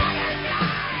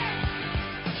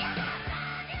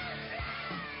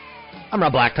 I'm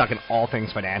Rob Black, talking all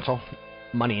things financial,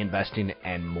 money, investing,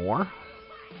 and more.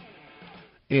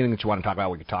 Anything that you want to talk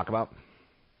about, we can talk about.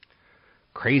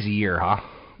 Crazy year, huh?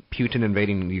 Putin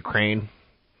invading Ukraine.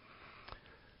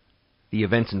 The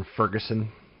events in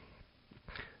Ferguson.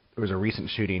 There was a recent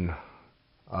shooting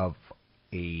of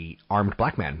a armed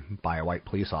black man by a white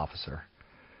police officer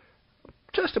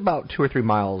just about 2 or 3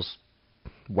 miles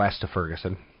west of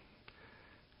Ferguson.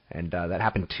 And that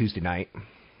happened Tuesday night.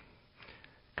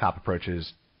 Cop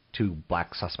approaches 2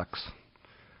 black suspects.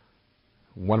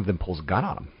 One of them pulls a gun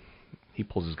on him. He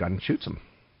pulls his gun and shoots him.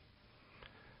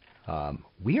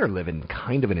 We are living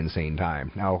kind of an insane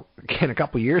time. Now, again, a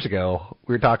couple of years ago,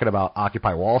 we were talking about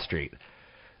Occupy Wall Street.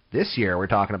 This year, we're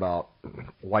talking about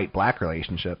white-black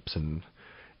relationships. And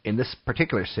in this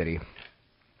particular city,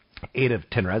 8 of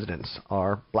 10 residents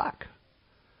are black.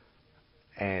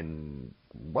 And,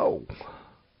 whoa.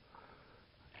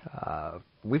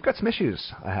 We've got some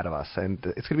issues ahead of us, and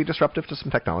it's going to be disruptive to some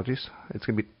technologies. It's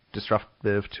going to be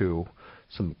disruptive to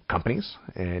some companies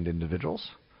and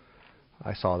individuals.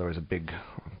 I saw there was a big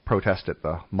protest at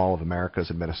the Mall of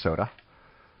Americas in Minnesota.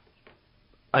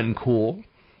 Uncool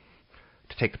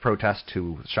to take the protest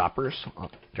to shoppers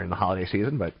during the holiday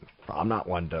season, but I'm not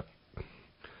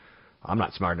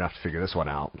smart enough to figure this one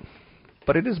out.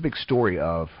 But it is a big story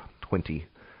of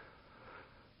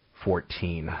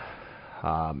 2014.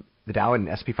 The Dow and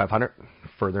S&P 500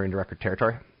 further into record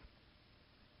territory.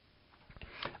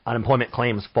 Unemployment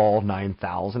claims fall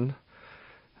 9,000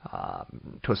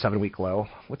 to a 7-week low.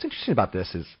 What's interesting about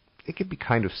this is it could be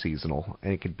kind of seasonal,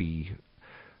 and it could be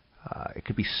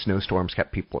snowstorms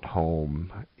kept people at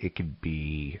home. It could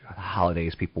be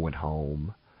holidays, people went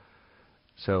home.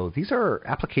 So these are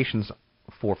applications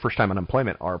for first-time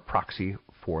unemployment are proxy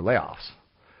for layoffs.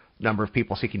 Number of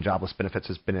people seeking jobless benefits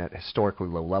has been at historically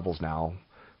low levels now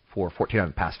for 14 out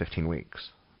of the past 15 weeks.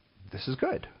 This is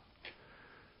good.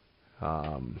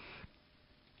 Other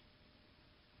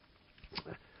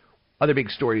big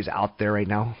stories out there right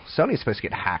now. Sony's supposed to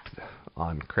get hacked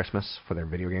on Christmas for their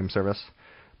video game service.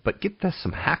 But get this,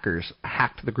 some hackers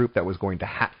hacked the group that was going to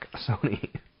hack Sony.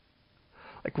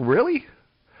 Like, really?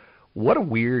 What a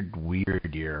weird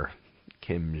year.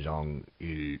 Kim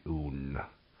Jong-un.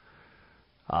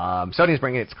 Sony is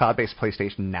bringing its cloud-based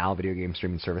PlayStation Now video game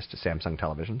streaming service to Samsung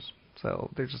televisions. So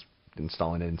they're just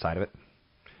installing it inside of it.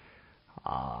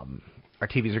 Our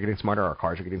TVs are getting smarter. Our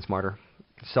cars are getting smarter.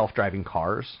 Self-driving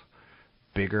cars,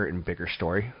 bigger and bigger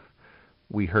story.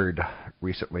 We heard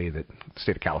recently that the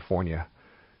state of California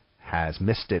has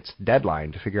missed its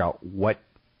deadline to figure out what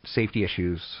safety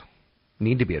issues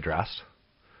need to be addressed.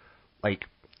 Like,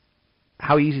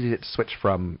 how easy is it to switch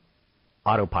from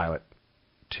autopilot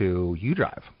to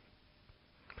UDrive?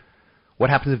 What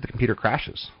happens if the computer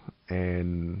crashes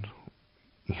and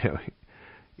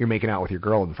you're making out with your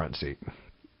girl in the front seat?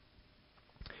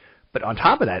 But on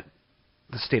top of that,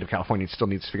 the state of California still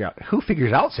needs to figure out who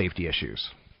figures out safety issues.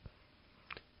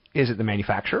 Is it the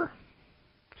manufacturer?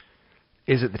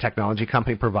 Is it the technology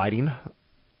company providing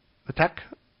the tech?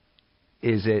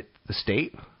 Is it the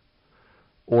state?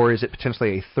 Or is it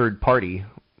potentially a third party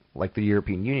like the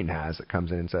European Union has that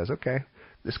comes in and says, okay,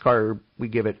 this car, we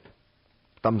give it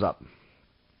thumbs up.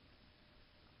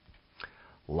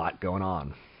 A lot going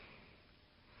on.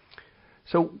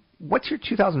 So what's your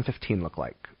 2015 look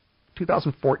like?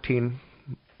 2014,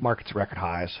 markets at record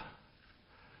highs.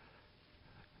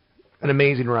 An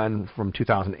amazing run from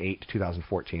 2008 to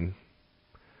 2014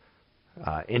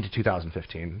 into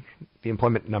 2015. The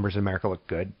employment numbers in America look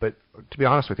good, but to be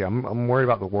honest with you, I'm worried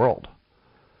about the world.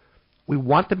 We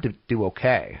want them to do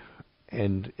okay.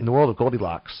 And in the world of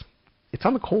Goldilocks, it's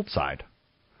on the cold side.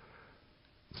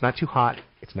 It's not too hot.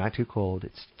 It's not too cold.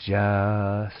 It's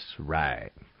just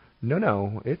right.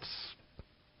 No, it's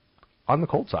on the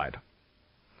cold side.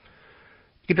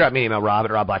 You can drop me an email,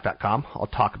 rob@robblack.com. I'll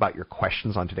talk about your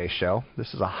questions on today's show.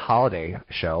 This is a holiday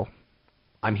show.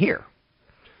 I'm here.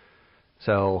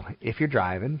 So if you're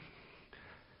driving,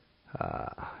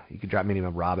 you can drop me an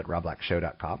email,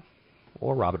 rob@robblackshow.com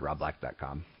or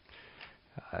rob@robblack.com.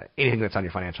 Anything that's on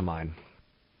your financial mind.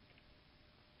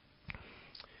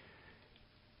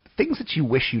 things that you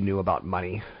wish you knew about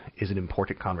money is an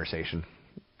important conversation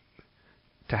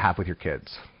to have with your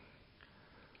kids.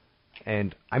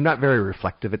 And I'm not very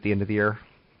reflective at the end of the year.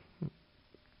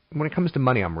 When it comes to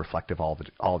money, I'm reflective all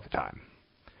the time.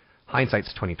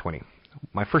 Hindsight's 2020.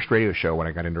 My first radio show when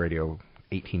I got into radio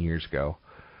 18 years ago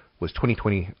was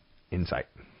 2020 Insight.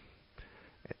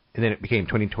 And then it became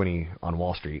 2020 on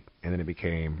Wall Street, and then it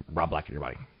became Rob Black and Your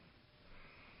Money.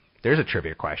 There's a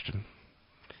trivia question.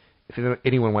 If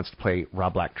anyone wants to play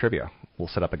Rob Black trivia, we'll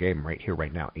set up a game right here,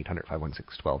 right now,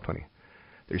 800-516-1220.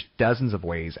 There's dozens of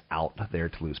ways out there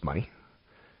to lose money.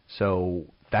 So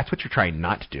that's what you're trying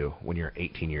not to do when you're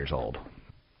 18 years old.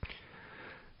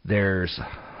 There's,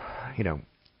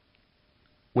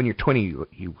 when you're 20,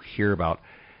 you hear about,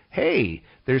 hey,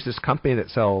 there's this company that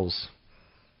sells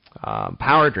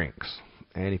power drinks,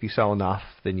 and if you sell enough,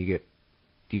 then you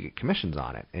get commissions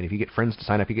on it. And if you get friends to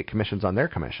sign up, you get commissions on their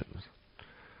commissions.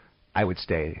 I would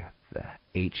stay the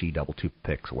HE double two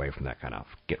picks away from that kind of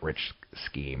get-rich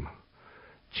scheme.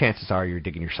 Chances are you're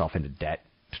digging yourself into debt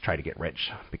to try to get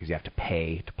rich because you have to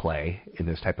pay to play in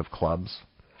those type of clubs.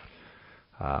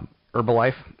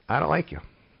 Herbalife, I don't like you.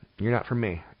 You're not for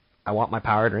me. I want my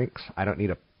power drinks. I don't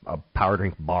need a power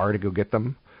drink bar to go get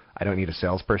them. I don't need a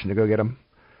salesperson to go get them.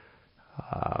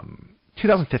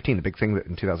 2015, the big thing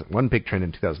one big trend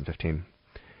in 2015.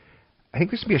 I think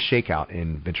there's going to be a shakeout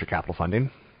in venture capital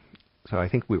funding. So I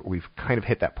think we've kind of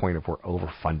hit that point of we're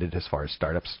overfunded as far as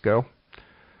startups go.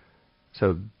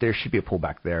 So there should be a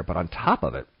pullback there. But on top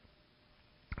of it,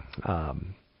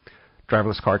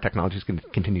 driverless car technology is going to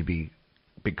continue to be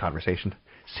a big conversation.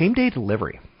 Same-day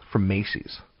delivery from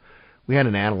Macy's. We had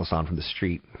an analyst on from the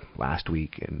street last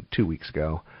week and 2 weeks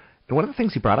ago. And one of the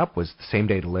things he brought up was the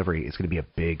same-day delivery is going to be a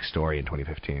big story in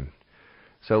 2015.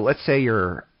 So let's say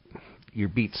your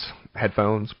Beats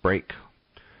headphones break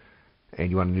and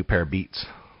you want a new pair of Beats.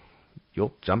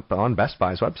 You'll jump on Best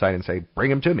Buy's website and say, bring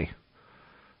them to me.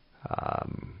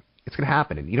 It's going to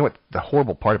happen. And you know what? The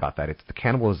horrible part about that, it's the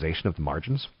cannibalization of the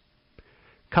margins.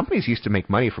 Companies used to make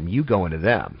money from you going to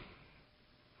them.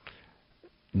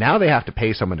 Now they have to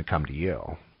pay someone to come to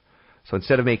you. So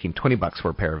instead of making $20 for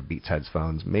a pair of Beats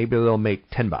headphones, maybe they'll make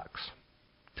 $10.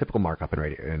 Typical markup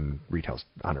in retail is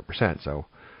 100%. So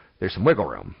there's some wiggle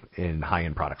room in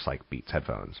high-end products like Beats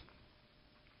headphones.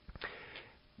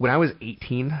 When I was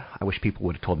 18, I wish people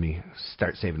would have told me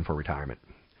start saving for retirement.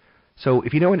 So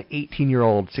if you know an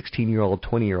 18-year-old, 16-year-old,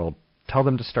 20-year-old, tell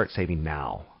them to start saving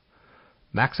now.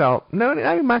 Max out. No,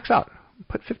 I mean max out.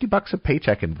 Put $50 a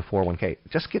paycheck into the 401k.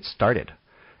 Just get started.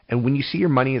 And when you see your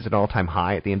money is at an all-time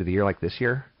high at the end of the year like this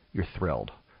year, you're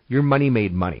thrilled. Your money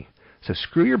made money. So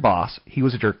screw your boss. He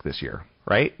was a jerk this year,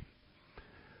 right?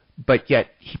 But yet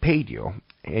he paid you,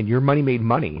 and your money made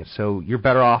money, so you're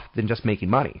better off than just making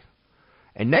money.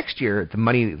 And next year, the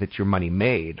money that your money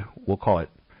made, we'll call it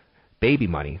baby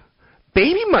money.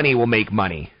 Baby money will make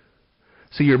money.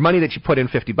 So your money that you put in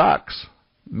 $50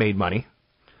 made money.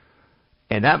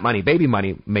 And that money, baby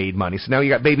money, made money. So now you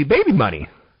got baby money.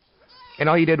 And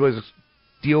all you did was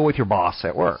deal with your boss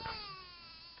at work.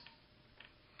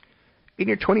 In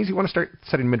your 20s, you want to start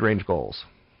setting mid-range goals.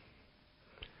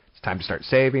 It's time to start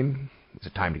saving. Is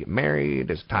it time to get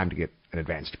married? Is it time to get an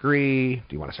advanced degree? Do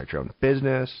you want to start your own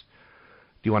business?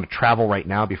 Do you want to travel right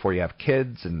now before you have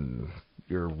kids and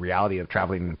your reality of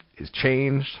traveling is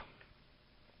changed?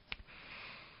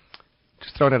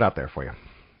 Just throwing it out there for you.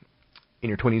 In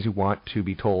your 20s, you want to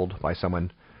be told by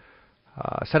someone,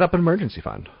 set up an emergency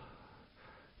fund.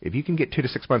 If you can get 2 to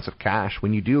 6 months of cash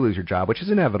when you do lose your job, which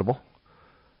is inevitable,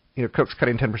 Coke's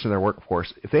cutting 10% of their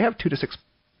workforce. If they have 2 to 6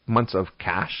 months of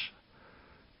cash,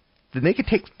 then they could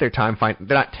take their time,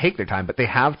 not take their time, but they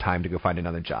have time to go find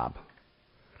another job.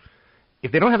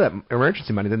 If they don't have that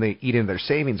emergency money, then they eat into their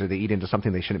savings or they eat into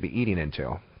something they shouldn't be eating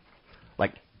into.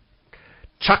 Like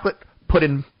chocolate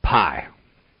pudding pie,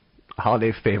 a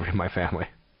holiday favorite in my family.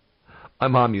 My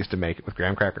mom used to make it with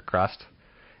graham cracker crust.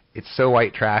 It's so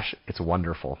white trash, it's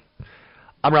wonderful.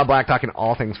 I'm Rob Black, talking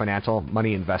all things financial,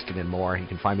 money, investing, and more. You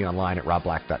can find me online at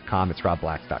robblack.com. It's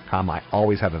robblack.com. I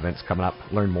always have events coming up.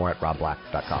 Learn more at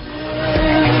robblack.com.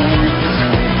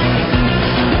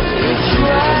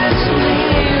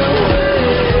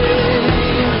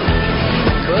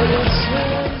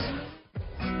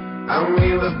 And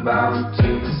we were bound to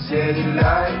the city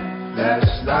light.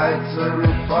 Flashlights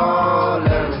are falling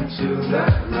into the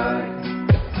night.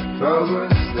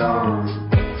 Focused on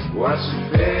what you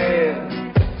feel.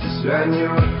 Just when you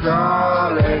were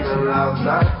crawling and love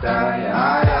like that.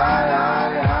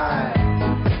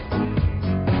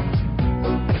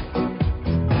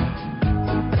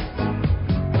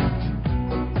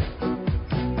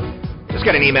 Just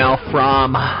got an email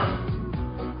from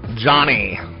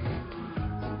Johnny.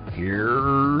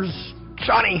 Here's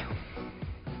Johnny.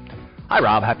 Hi,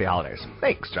 Rob. Happy holidays.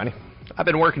 Thanks, Johnny. I've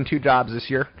been working 2 jobs this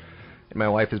year, and my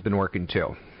wife has been working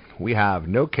too. We have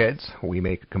no kids. We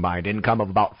make a combined income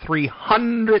of about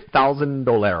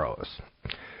 $300,000. Do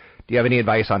you have any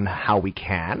advice on how we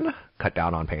can cut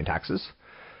down on paying taxes?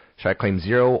 Should I claim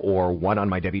 0 or 1 on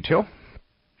my W-2?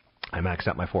 I maxed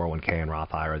out my 401k and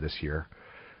Roth IRA this year.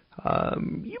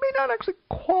 You may not actually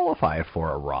qualify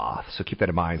for a Roth, so keep that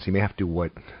in mind. So you may have to do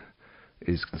what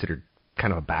is considered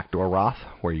kind of a backdoor Roth,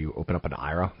 where you open up an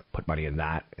IRA, put money in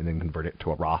that, and then convert it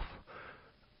to a Roth,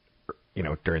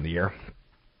 during the year.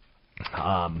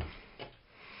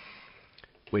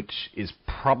 Which is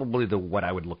probably what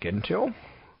I would look into.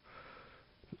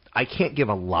 I can't give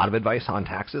a lot of advice on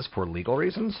taxes for legal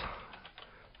reasons.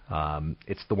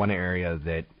 It's the one area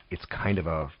that it's kind of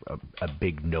a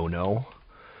big no-no.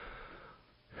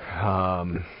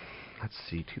 Let's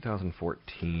see,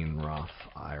 2014 Roth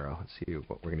IRA. Let's see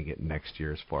what we're going to get next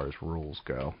year as far as rules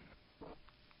go.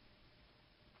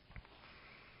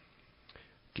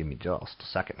 Give me just a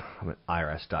second. I'm at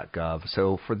irs.gov.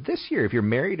 So for this year, if you're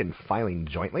married and filing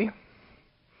jointly,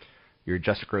 your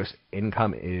adjusted gross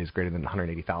income is greater than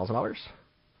 $180,000.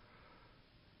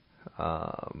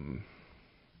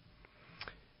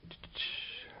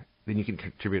 Then you can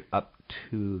contribute up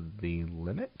to the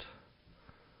limit.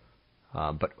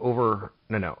 But under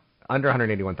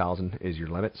 $181,000 is your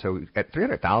limit. So at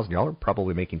 $300,000, y'all are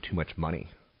probably making too much money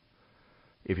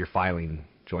if you're filing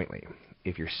jointly.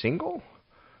 If you're single,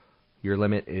 your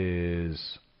limit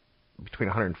is between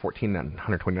 $114,000 and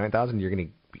 $129,000. You're going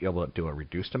to be able to do a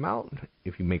reduced amount.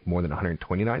 If you make more than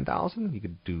 $129,000, you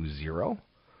could do 0.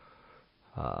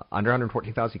 Under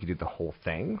 $114,000, you could do the whole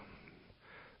thing.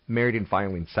 Married and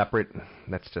filing separate,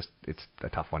 it's a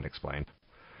tough one to explain.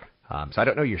 So I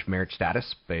don't know your marriage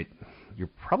status, but you're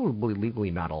probably legally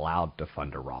not allowed to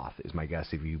fund a Roth, is my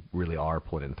guess, if you really are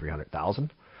pulling in $300,000,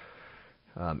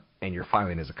 and you're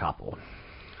filing as a couple.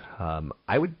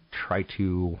 I would try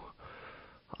to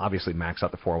obviously max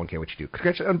out the 401k, which you do.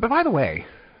 But by the way,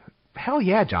 hell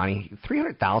yeah, Johnny,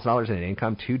 $300,000 in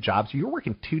income, 2 jobs. You're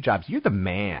working 2 jobs. You're the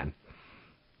man.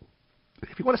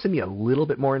 If you want to send me a little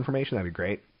bit more information, that'd be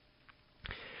great.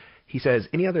 He says,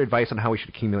 any other advice on how we should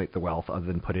accumulate the wealth other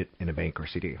than put it in a bank or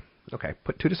CD? Okay,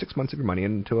 put 2 to 6 months of your money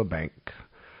into a bank.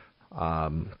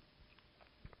 That's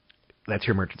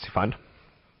your emergency fund.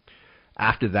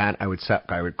 After that, I would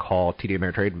call TD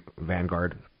Ameritrade,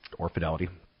 Vanguard, or Fidelity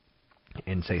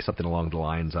and say something along the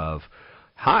lines of,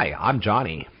 hi, I'm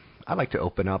Johnny. I'd like to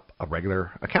open up a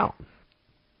regular account,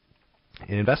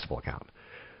 an investable account,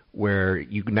 where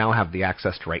you now have the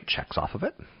access to write checks off of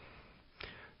it.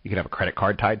 You can have a credit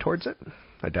card tied towards it,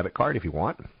 a debit card if you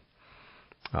want.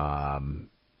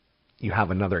 You have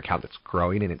another account that's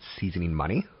growing and it's seasoning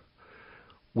money.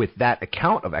 With that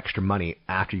account of extra money,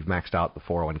 after you've maxed out the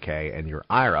 401k and your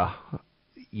IRA,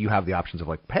 you have the options of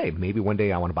like, hey, maybe one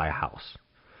day I want to buy a house.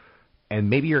 And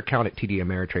maybe your account at TD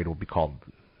Ameritrade will be called,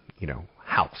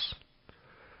 house.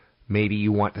 Maybe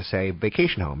you want to say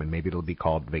vacation home, and maybe it'll be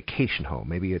called vacation home.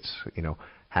 Maybe it's,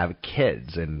 have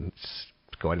kids and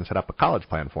go ahead and set up a college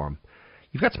plan for them.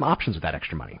 You've got some options with that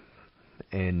extra money.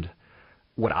 And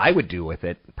what I would do with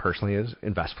it personally is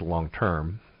invest for the long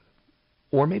term,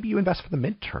 or maybe you invest for the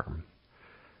midterm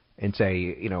and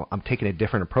say, I'm taking a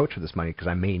different approach with this money because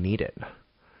I may need it.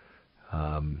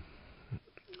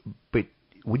 But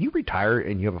when you retire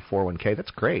and you have a 401k,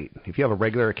 that's great. If you have a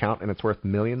regular account and it's worth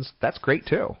millions, that's great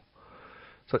too.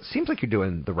 So it seems like you're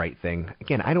doing the right thing.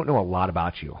 Again, I don't know a lot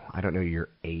about you. I don't know your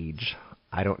age.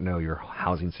 I don't know your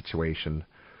housing situation.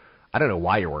 I don't know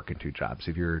why you're working 2 jobs.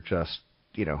 If you're just,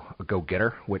 a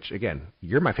go-getter, which, again,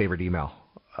 you're my favorite email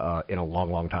in a long,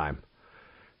 long time.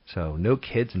 So no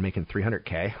kids and making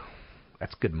 $300K,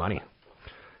 that's good money.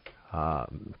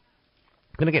 And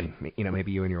again,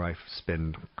 maybe you and your wife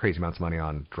spend crazy amounts of money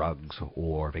on drugs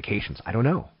or vacations. I don't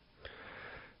know.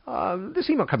 This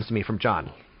email comes to me from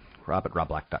John. Rob at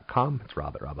robblack.com. It's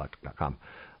rob at robblack.com.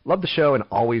 Love the show and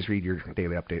always read your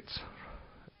daily updates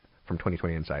from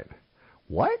 2020 Insight.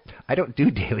 What? I don't do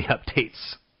daily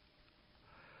updates.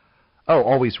 Oh,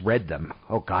 always read them.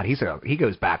 Oh, God, he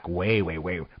goes back way.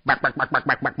 Back.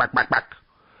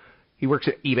 He works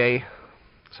at eBay.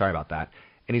 Sorry about that.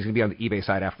 And he's going to be on the eBay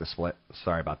side after the split.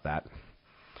 Sorry about that.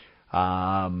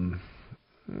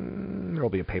 There will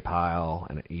be a PayPal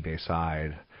and an eBay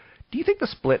side. Do you think the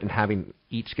split and having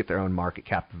each get their own market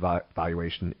cap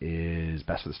valuation is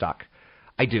best for the stock?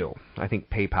 I do. I think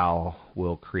PayPal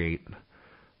will create...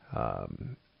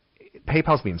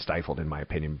 PayPal's being stifled, in my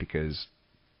opinion, because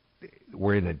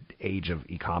we're in an age of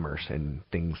e-commerce and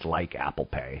things like Apple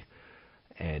Pay,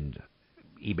 and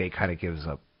eBay kind of gives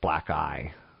a black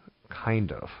eye,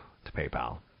 kind of, to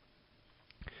PayPal.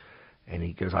 And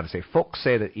he goes on to say, folks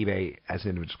say that eBay as an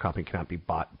individual company cannot be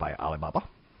bought by Alibaba.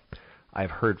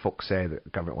 I've heard folks say that the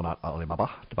government will not allow Alibaba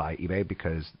to buy eBay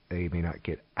because they may not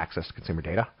get access to consumer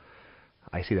data.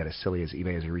 I see that as silly, as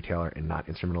eBay is a retailer and not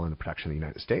instrumental in the protection of the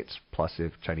United States. Plus,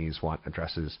 if Chinese want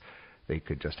addresses, they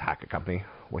could just hack a company.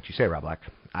 What you say, Rob Black?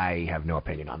 I have no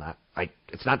opinion on that.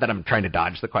 It's not that I'm trying to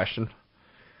dodge the question.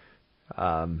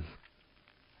 I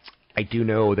do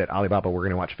know that Alibaba we're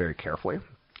going to watch very carefully.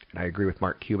 And I agree with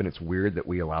Mark Cuban. It's weird that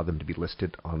we allow them to be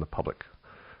listed on the public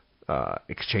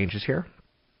exchanges here,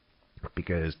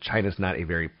 because China's not a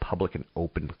very public and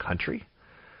open country.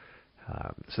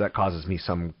 So that causes me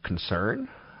some concern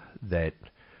that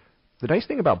the nice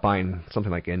thing about buying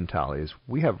something like Intel is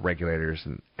we have regulators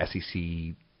and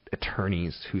SEC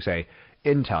attorneys who say,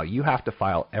 Intel, you have to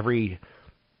file every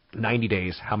 90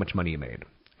 days how much money you made.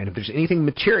 And if there's anything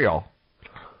material,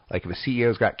 like if a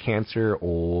CEO's got cancer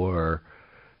or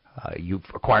you've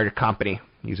acquired a company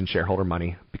using shareholder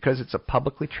money, because it's a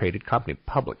publicly traded company,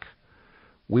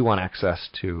 we want access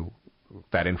to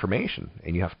that information,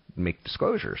 and you have to make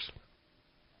disclosures.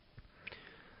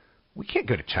 We can't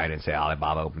go to China and say,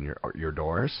 Alibaba, open your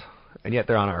doors, and yet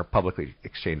they're on our publicly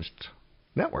exchanged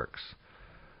networks,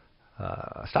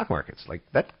 stock markets. Like,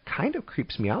 that kind of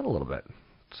creeps me out a little bit.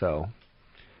 So,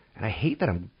 and I hate that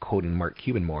I'm quoting Mark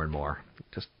Cuban more and more.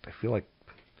 I feel like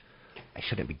I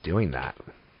shouldn't be doing that.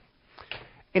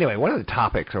 Anyway, one of the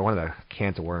topics, or one of the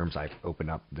cans of worms I've opened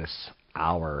up this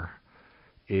hour,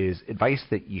 is advice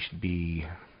that you should be,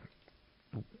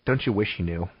 don't you wish you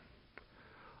knew?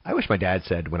 I wish my dad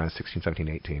said when I was 16, 17,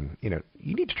 18, you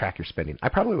need to track your spending. I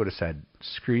probably would have said,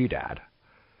 screw you, Dad.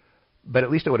 But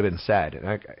at least it would have been said.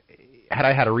 And had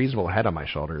I had a reasonable head on my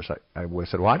shoulders, I would have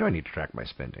said, why do I need to track my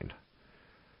spending?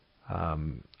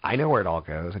 I know where it all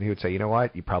goes. And he would say, you know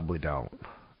what? You probably don't.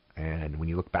 And when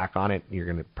you look back on it, you're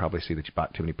going to probably see that you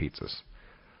bought too many pizzas,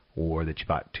 or that you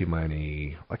bought too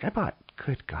many. Like,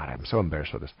 good God, I'm so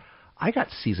embarrassed with this. I got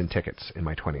season tickets in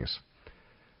my 20s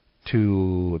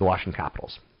to the Washington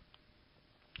Capitals.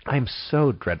 I am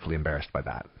so dreadfully embarrassed by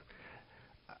that.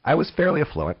 I was fairly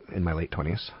affluent in my late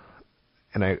 20s,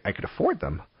 and I could afford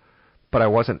them, but I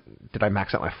wasn't. Did I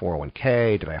max out my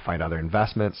 401k? Did I find other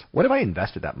investments? What if I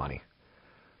invested that money?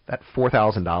 That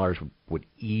 $4,000 would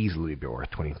easily be worth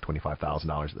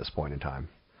 $25,000 at this point in time.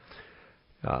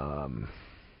 So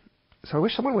I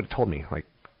wish someone would have told me, like,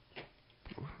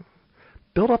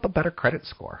 build up a better credit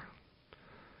score.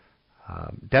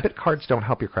 Debit cards don't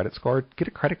help your credit score. Get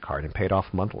a credit card and pay it off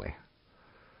monthly.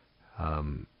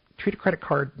 Treat a credit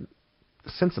card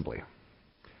sensibly.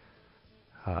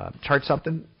 Charge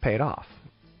something, pay it off.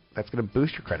 That's going to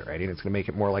boost your credit rating. It's going to make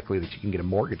it more likely that you can get a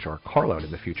mortgage or a car loan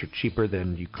in the future cheaper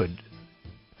than you could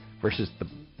versus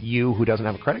you who doesn't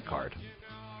have a credit card.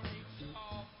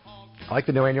 I like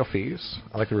the no annual fees.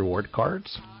 I like the reward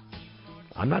cards.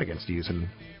 I'm not against using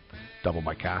double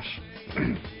my cash.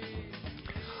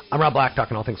 I'm Rob Black,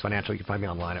 talking all things financial. You can find me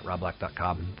online at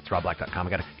robblack.com. It's robblack.com. I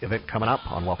got an event coming up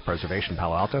on wealth preservation in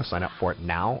Palo Alto. Sign up for it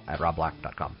now at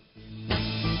robblack.com.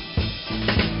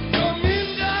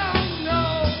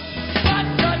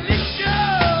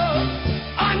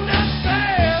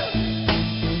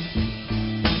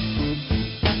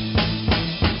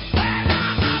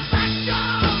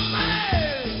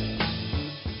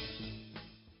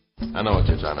 I know what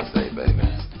you're trying to say, baby.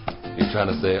 You're trying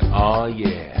to say, oh,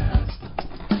 yeah,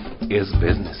 it's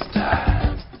business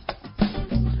time.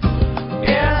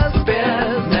 It's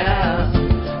business.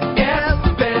 It's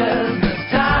business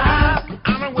time. I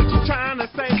know what you're trying to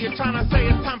say. You're trying to say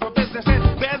it's time for business.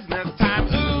 It's business time.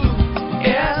 Ooh.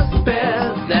 It's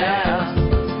business.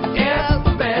 It's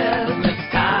business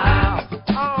time.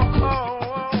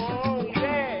 Oh,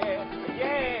 yeah,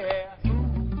 yeah.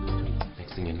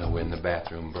 Next thing you know, we're in the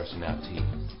bathroom brushing our teeth.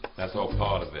 That's all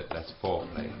part of it. That's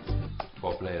foreplay.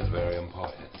 Foreplay is very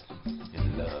important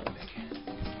in love making.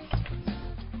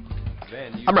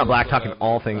 I'm Rob Black, talking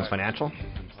all things financial.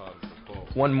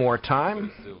 One more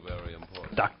time,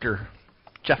 Dr.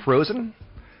 Jeff Rosen,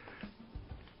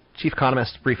 Chief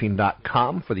Economist,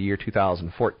 Briefing.com for the year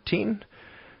 2014.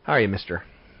 How are you, mister?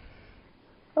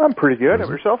 I'm pretty good. How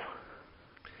about yourself?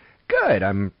 Good.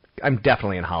 I'm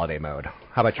definitely in holiday mode.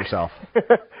 How about yourself?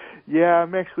 Yeah,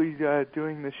 I'm actually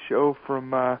doing this show from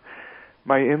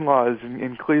my in-laws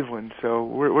in Cleveland, so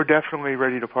we're definitely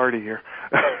ready to party here.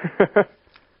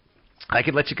 I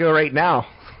could let you go right now.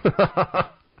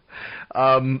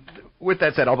 With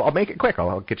that said, I'll make it quick.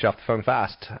 I'll get you off the phone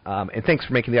fast. And thanks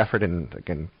for making the effort and,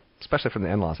 again, especially from the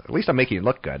in-laws. At least I'm making you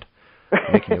look good.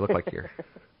 I'm making you look like you're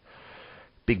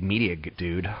big media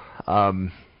dude.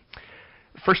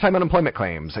 First-time unemployment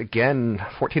claims. Again,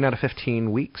 14 out of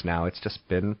 15 weeks now. It's just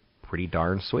been pretty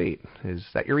darn sweet. Is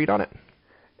that your read on it?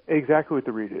 Exactly what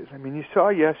the read is. I mean, you saw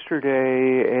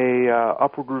yesterday a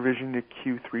upward revision to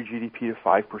Q3 GDP to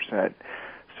 5%.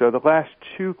 So the last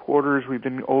two quarters we've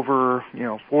been over,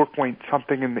 4 point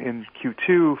something in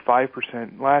Q2,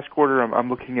 5% last quarter. I'm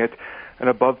looking at an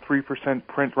above 3%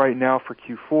 print right now for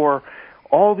Q4.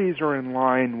 All these are in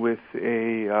line with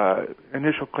a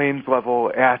initial claims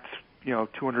level at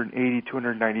 280,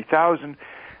 290,000.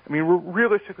 I mean,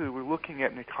 realistically, we're looking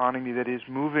at an economy that is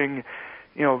moving,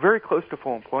 very close to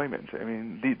full employment. I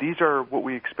mean, these are what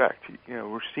we expect.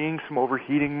 We're seeing some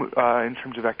overheating in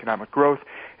terms of economic growth.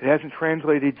 It hasn't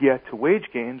translated yet to wage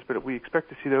gains, but we expect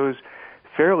to see those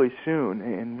fairly soon.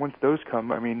 And once those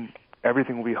come, I mean,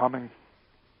 everything will be humming.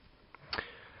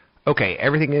 Okay,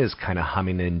 everything is kind of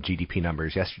humming in GDP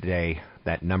numbers. Yesterday,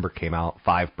 that number came out,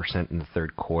 5% in the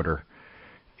third quarter.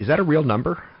 Is that a real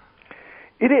number?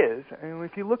 It is. I mean,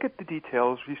 if you look at the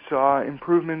details, we saw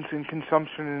improvements in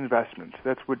consumption and investments.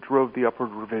 That's what drove the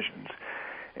upward revisions.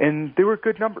 And they were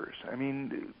good numbers. I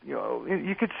mean,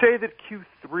 you could say that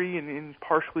Q3 and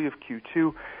partially of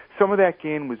Q2, some of that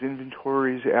gain was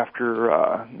inventories after,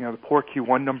 the poor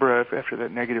Q1 number after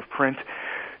that negative print.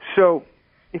 So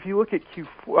if you look at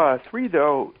Q3,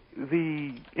 though,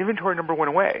 the inventory number went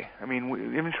away. I mean,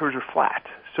 inventories are flat.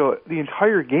 So the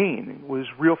entire gain was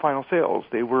real final sales.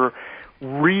 They were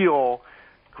real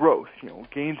growth,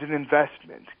 gains in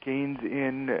investment, gains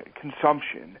in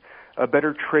consumption, a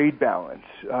better trade balance,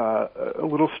 a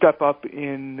little step up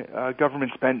in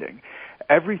government spending.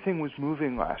 Everything was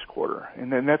moving last quarter,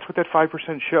 and then that's what that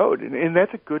 5% showed, and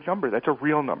that's a good number. That's a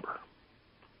real number.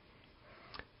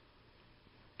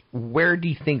 Where do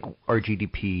you think our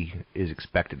GDP is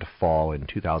expected to fall in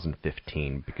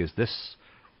 2015? Because this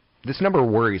number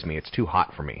worries me. It's too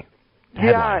hot for me.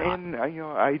 Yeah, and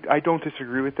I don't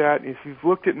disagree with that. If you've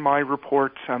looked at my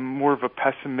reports, I'm more of a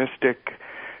pessimistic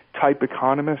type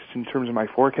economist in terms of my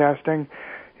forecasting.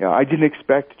 I didn't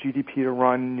expect GDP to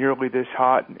run nearly this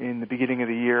hot in the beginning of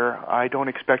the year. I don't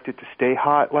expect it to stay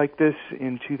hot like this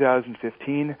in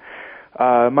 2015.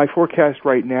 My forecast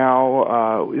right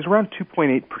now is around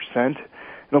 2.8%. And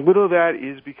a little of that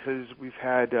is because we've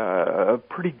had a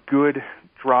pretty good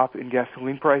drop in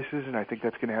gasoline prices, and I think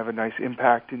that's going to have a nice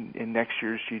impact in next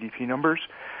year's GDP numbers.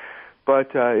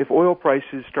 But if oil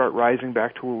prices start rising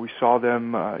back to where we saw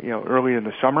them, early in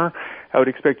the summer, I would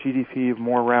expect GDP of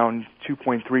more around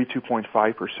 2.3,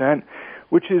 2.5%,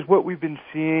 which is what we've been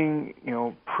seeing,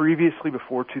 previously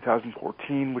before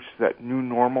 2014, which is that new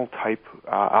normal type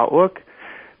outlook.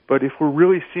 But if we're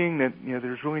really seeing that,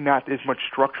 there's really not as much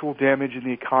structural damage in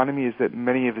the economy as that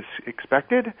many of us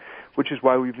expected, which is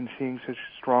why we've been seeing such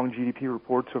strong GDP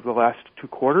reports over the last two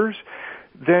quarters,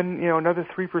 then, another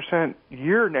 3%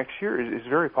 year next year is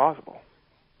very possible.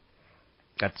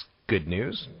 That's good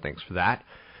news. Thanks for that.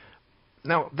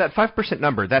 Now, that 5%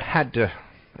 number, that had to,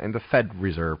 and the Fed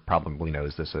Reserve probably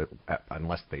knows this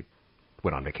unless they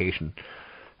went on vacation,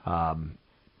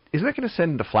 is that going to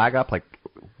send a flag up like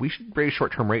we should raise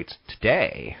short-term rates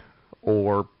today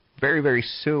or very, very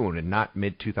soon and not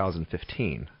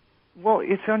mid-2015? Well,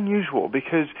 it's unusual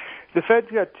because the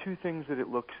Fed's got two things that it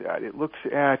looks at. It looks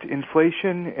at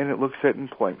inflation and it looks at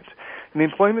employment. In the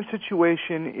employment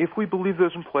situation, if we believe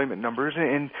those employment numbers,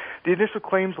 and the initial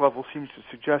claims level seems to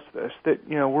suggest this, that,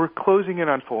 we're closing in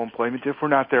on full employment if we're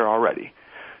not there already.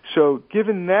 So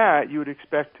given that, you would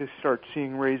expect to start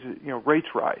seeing rates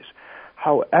rise.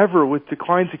 However, with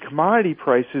declines in commodity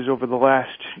prices over the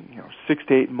last 6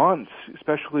 to 8 months,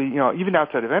 especially even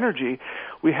outside of energy,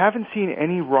 we haven't seen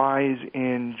any rise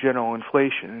in general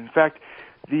inflation. In fact,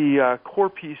 the core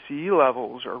PCE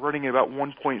levels are running at about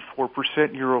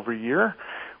 1.4% year over year,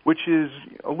 which is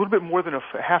a little bit more than a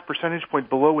half percentage point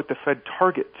below what the Fed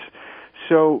targets.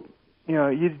 So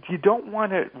you don't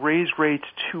want to raise rates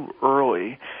too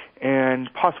early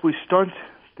and possibly stunt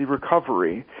the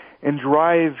recovery and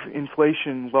drive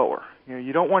inflation lower.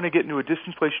 You don't want to get into a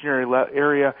disinflationary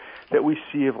area that we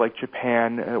see of like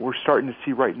Japan, we're starting to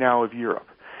see right now of Europe.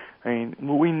 I mean,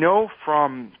 what we know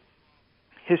from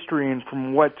history and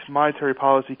from what monetary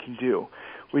policy can do,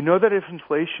 we know that if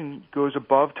inflation goes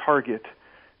above target,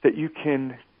 that you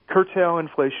can curtail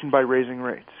inflation by raising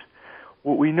rates.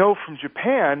 What we know from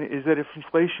Japan is that if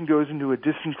inflation goes into a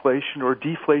disinflation or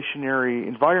deflationary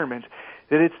environment,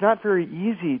 that it's not very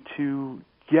easy to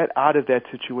get out of that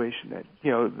situation. That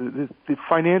the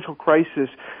financial crisis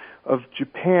of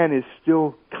Japan is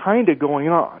still kind of going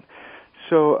on.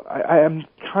 So I am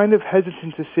kind of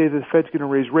hesitant to say that the Fed's going to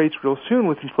raise rates real soon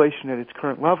with inflation at its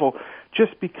current level,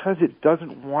 just because it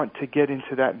doesn't want to get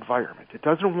into that environment. It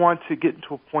doesn't want to get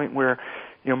into a point where,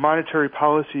 monetary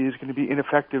policy is going to be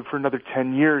ineffective for another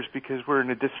 10 years because we're in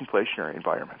a disinflationary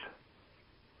environment.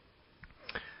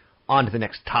 On to the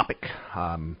next topic,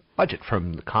 budget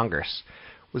from the Congress.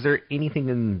 Was there anything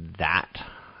in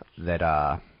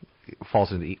that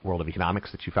falls into the world of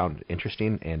economics that you found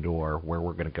interesting, and or where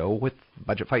we're going to go with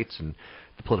budget fights and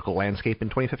the political landscape in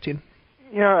 2015?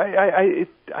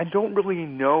 I don't really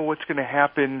know what's going to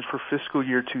happen for fiscal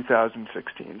year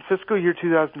 2016. Fiscal year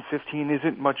 2015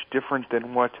 isn't much different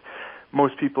than what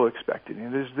most people expected.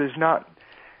 There's not,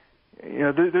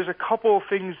 there's a couple of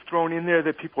things thrown in there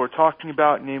that people are talking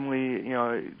about, namely,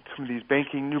 some of these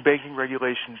new banking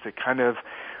regulations that kind of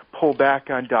pull back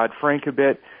on Dodd-Frank a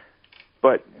bit.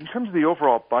 But in terms of the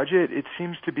overall budget, it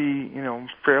seems to be,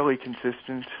 fairly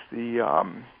consistent.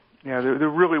 There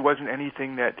really wasn't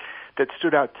anything that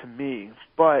stood out to me.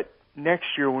 But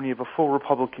next year, when you have a full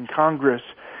Republican Congress,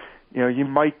 you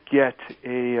might get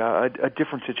a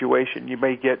different situation. You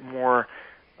may get more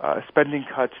spending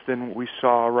cuts than what we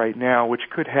saw right now, which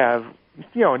could have,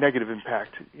 a negative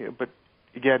impact. But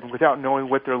again, without knowing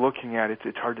what they're looking at,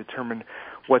 it's hard to determine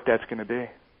what that's going to be.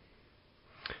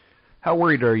 How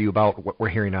worried are you about what we're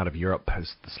hearing out of Europe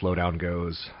as the slowdown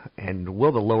goes? And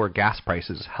will the lower gas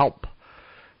prices help,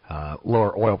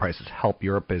 lower oil prices help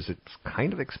Europe as it's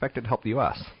kind of expected to help the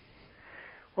U.S.?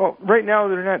 Well, right now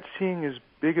they're not seeing as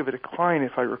big of a decline,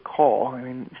 if I recall. I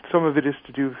mean, some of it is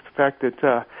to do with the fact that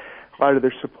a lot of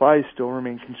their supplies still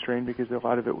remain constrained because a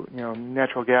lot of it,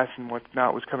 natural gas and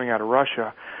whatnot was coming out of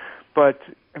Russia. But,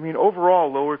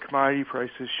 overall, lower commodity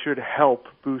prices should help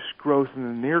boost growth in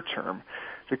the near term.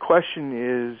 The question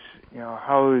is,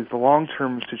 how is the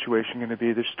long-term situation going to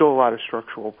be? There's still a lot of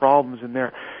structural problems in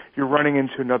there. You're running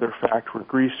into another fact where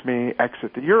Greece may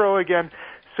exit the euro again.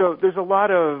 So there's a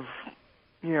lot of,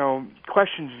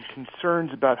 questions and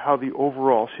concerns about how the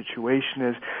overall situation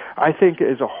is. I think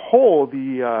as a whole,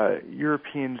 the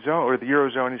European zone or the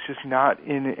Eurozone is just not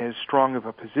in as strong of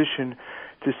a position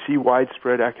to see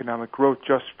widespread economic growth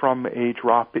just from a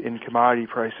drop in commodity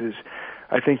prices.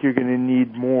 I think you're going to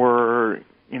need more,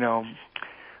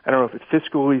 I don't know if it's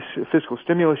fiscal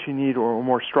stimulus you need or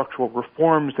more structural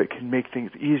reforms that can make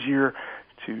things easier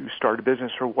to start a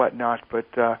business or whatnot. But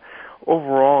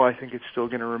overall, I think it's still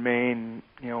going to remain,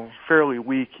 fairly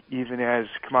weak, even as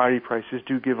commodity prices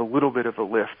do give a little bit of a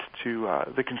lift to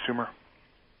the consumer.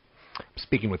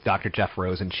 Speaking with Dr. Jeff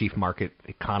Rosen, Chief Market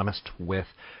Economist with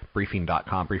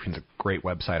Briefing.com. Briefing's a great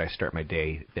website. I start my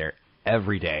day there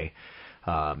every day.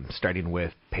 Starting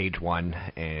with page one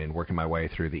and working my way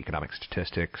through the economic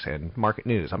statistics and market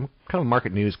news. I'm kind of a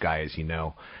market news guy, as you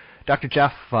know. Dr.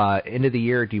 Jeff, end of the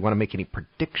year, do you want to make any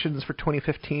predictions for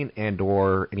 2015 and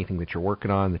or anything that you're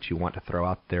working on that you want to throw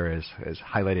out there as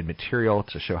highlighted material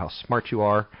to show how smart you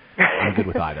are? I'm good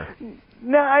with either.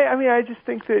 No, I just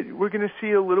think that we're going to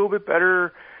see a little bit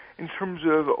better in terms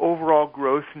of overall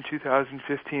growth in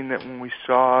 2015 than when we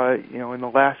saw, in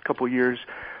the last couple of years.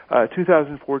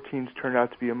 2014's turned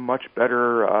out to be a much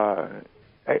better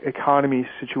economy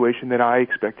situation than I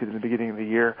expected in the beginning of the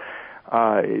year.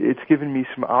 It's given me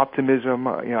some optimism.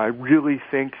 I really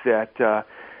think that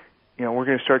we're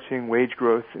going to start seeing wage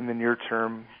growth in the near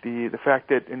term. The fact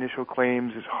that initial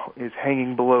claims is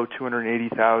hanging below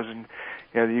 280,000.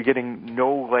 You're getting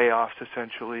no layoffs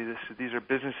essentially. These are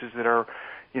businesses that are,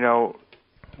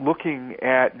 looking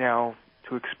at now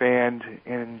to expand,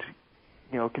 and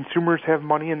consumers have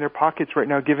money in their pockets right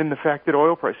now, given the fact that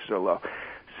oil prices are low.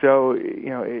 So,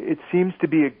 it seems to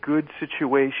be a good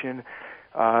situation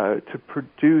to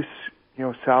produce,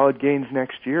 solid gains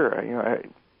next year.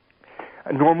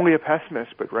 I'm normally a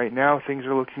pessimist, but right now things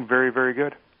are looking very, very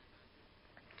good.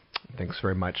 Thanks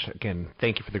very much. Again,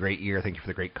 thank you for the great year. Thank you for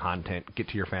the great content. Get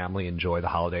to your family, enjoy the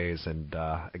holidays, and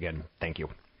again, thank you.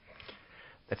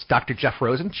 That's Dr. Jeff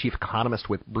Rosen, Chief Economist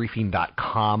with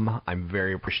Briefing.com. I'm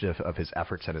very appreciative of his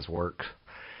efforts and his work.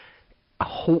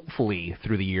 Hopefully,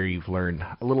 through the year, you've learned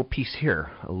a little piece here,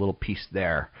 a little piece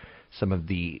there. Some of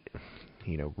the,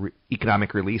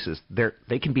 economic releases,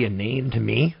 they can be a name to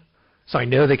me, so I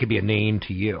know they could be a name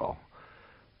to you.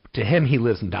 To him, he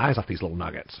lives and dies off these little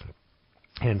nuggets.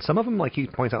 And some of them, like he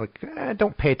points out,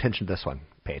 don't pay attention to this one,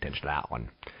 pay attention to that one.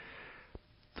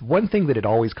 The one thing that it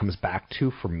always comes back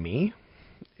to for me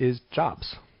is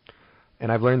jobs.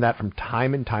 And I've learned that from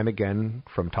time and time again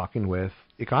from talking with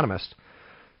economists.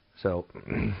 So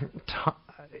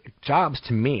jobs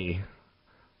to me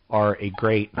are a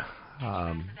great...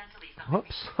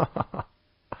 whoops.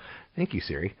 Thank you,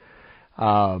 Siri.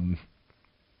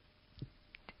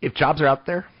 if jobs are out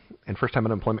there and first-time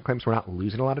unemployment claims, we're not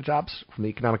losing a lot of jobs from the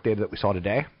economic data that we saw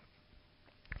today,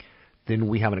 then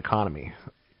we have an economy.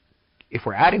 If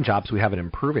we're adding jobs, we have an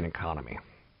improving economy.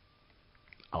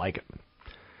 I like it.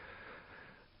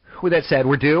 With that said,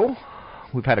 we're due.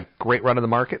 We've had a great run of the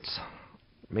markets.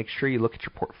 Make sure you look at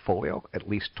your portfolio at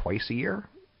least twice a year,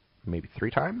 maybe 3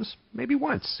 times, maybe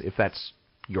once, if that's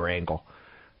your angle.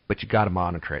 But you got to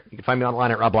monitor it. You can find me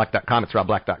online at robblack.com. It's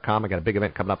robblack.com. I got a big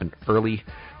event coming up in early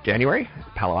January,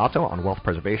 Palo Alto, on wealth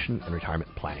preservation and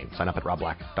retirement planning. Sign up at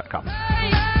robblack.com.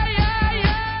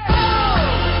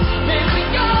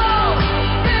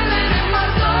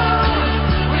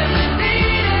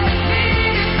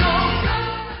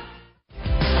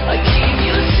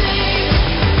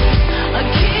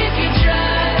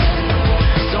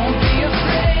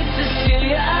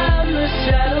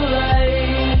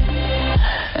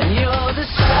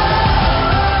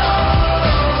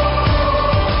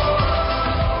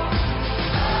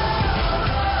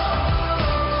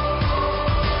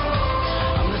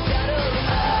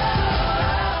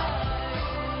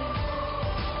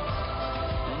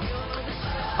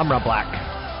 I'm Rob Black,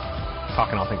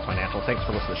 talking all things financial. Thanks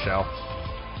for listening to the show.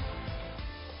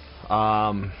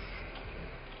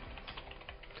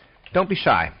 Don't be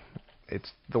shy.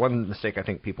 It's the one mistake I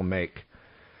think people make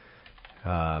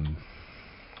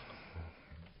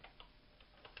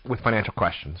with financial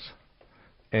questions.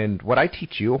 And what I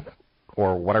teach you,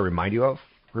 or what I remind you of,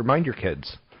 remind your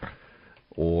kids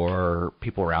or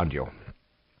people around you.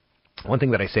 One thing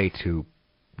that I say to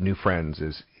new friends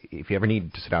is, if you ever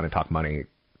need to sit down and talk money,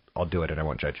 I'll do it and I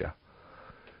won't judge you.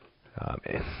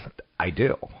 And I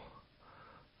do.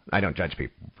 I don't judge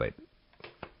people, but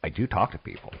I do talk to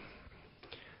people.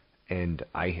 And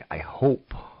I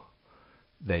hope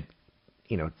that,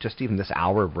 just even this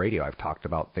hour of radio, I've talked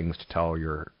about things to tell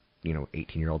your,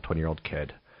 18-year-old, 20-year-old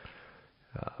kid.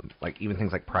 Like even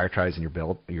things like prioritizing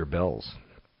your bills.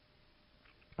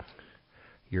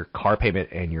 Your car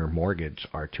payment and your mortgage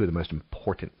are 2 of the most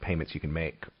important payments you can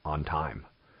make on time.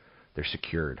 They're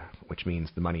secured, which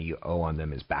means the money you owe on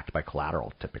them is backed by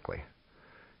collateral, typically.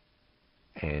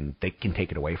 And they can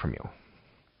take it away from you.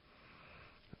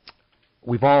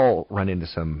 We've all run into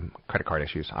some credit card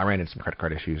issues. I ran into some credit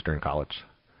card issues during college.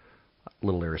 A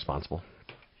little irresponsible.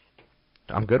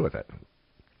 I'm good with it.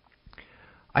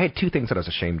 I had 2 things that I was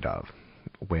ashamed of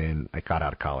when I got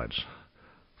out of college.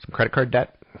 Some credit card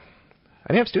debt. I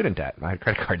didn't have student debt. I had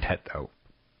credit card debt, though.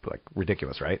 Like,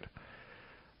 ridiculous, right?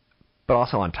 But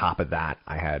also on top of that,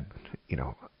 I had,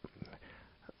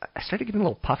 I started getting a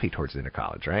little puffy towards the end of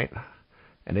college, right?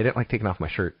 And I didn't like taking off my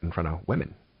shirt in front of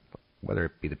women, whether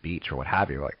it be the beach or what have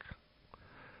you.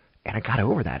 And I got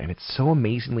over that, and it's so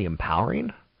amazingly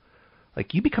empowering.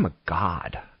 Like, you become a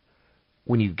god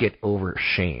when you get over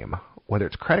shame, whether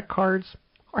it's credit cards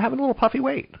or having a little puffy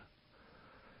weight.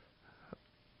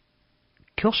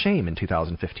 Kill shame in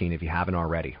 2015 if you haven't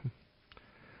already.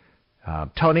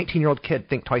 Tell an 18-year-old kid,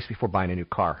 think twice before buying a new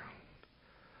car.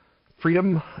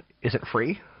 Freedom isn't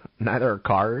free. Neither are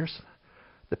cars.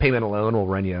 The payment alone will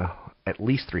run you at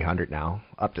least $300 now,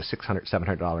 up to $600,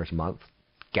 $700 a month.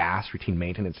 Gas, routine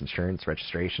maintenance, insurance,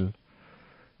 registration.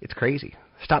 It's crazy.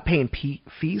 Stop paying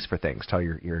fees for things. Tell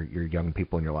your young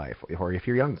people in your life. Or if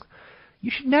you're young, you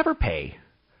should never pay.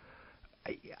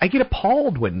 I get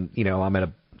appalled when, I'm at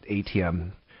an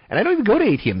ATM. And I don't even go to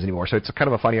ATMs anymore, so it's kind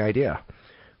of a funny idea.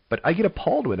 But I get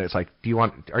appalled when it's like,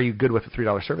 are you good with a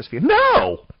 $3 service fee?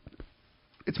 No!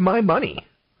 It's my money.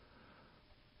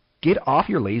 Get off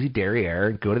your lazy derriere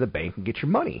and go to the bank and get your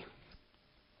money.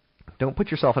 Don't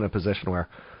put yourself in a position where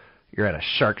you're at a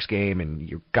Sharks game and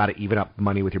you've got to even up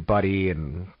money with your buddy,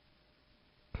 and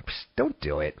just don't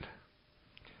do it.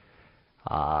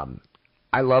 I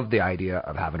love the idea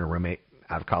of having a roommate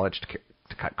out of college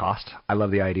to cut costs. I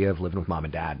love the idea of living with mom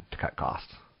and dad to cut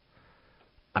costs.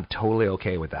 I'm totally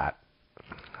okay with that.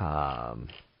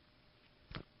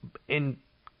 And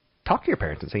talk to your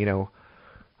parents and say,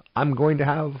 I'm going to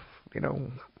have,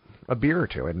 a beer or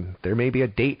 2, and there may be a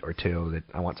date or 2 that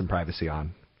I want some privacy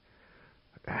on.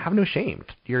 Have no shame.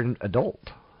 You're an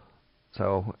adult.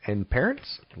 So, and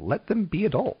parents, let them be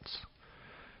adults.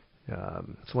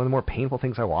 It's one of the more painful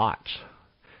things I watch.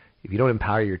 If you don't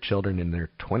empower your children in their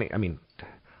 20s,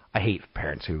 I hate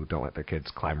parents who don't let their kids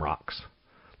climb rocks.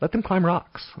 Let them climb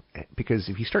rocks, because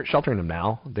if you start sheltering them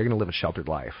now, they're going to live a sheltered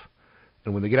life.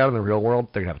 And when they get out in the real world,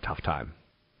 they're going to have a tough time.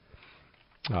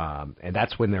 And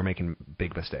that's when they're making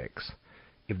big mistakes.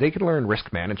 If they can learn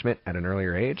risk management at an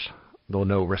earlier age, they'll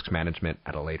know risk management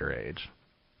at a later age.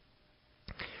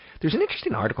 There's an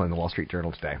interesting article in the Wall Street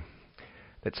Journal today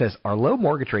that says, are low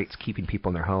mortgage rates keeping people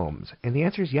in their homes? And the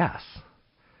answer is yes.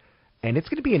 And it's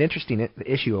going to be an interesting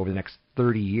issue over the next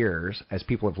 30 years as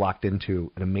people have locked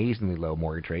into an amazingly low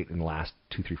mortgage rate in the last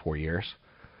 2, 3, 4 years.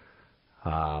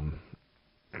 And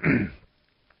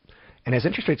as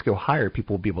interest rates go higher,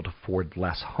 people will be able to afford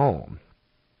less home.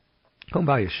 Home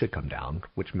values should come down,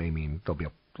 which may mean they'll be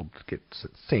able to get the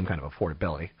same kind of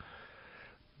affordability.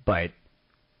 But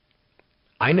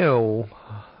I know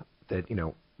that,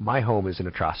 my home is in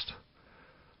a trust,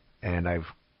 and I've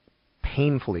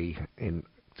painfully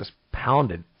just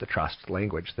pounded the trust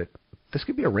language that this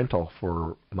could be a rental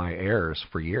for my heirs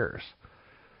for years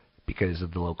because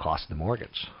of the low cost of the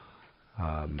mortgage.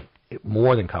 It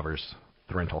more than covers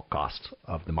the rental costs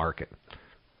of the market.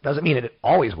 Doesn't mean it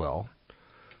always will,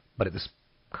 but at this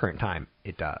current time,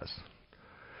 it does.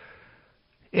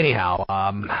 Anyhow,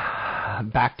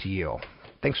 back to you.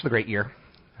 Thanks for the great year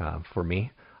for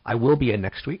me. I will be in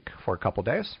next week for a couple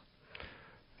days,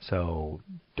 so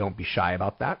don't be shy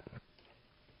about that.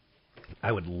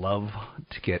 I would love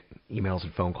to get emails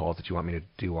and phone calls that you want me to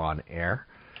do on air.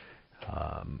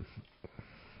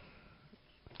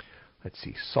 Let's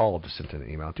see. Saul just sent in an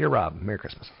email. Dear Rob, Merry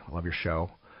Christmas. I love your show.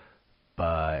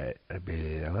 I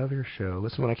love your show.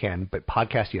 Listen when I can, but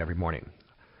podcast you every morning.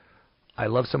 I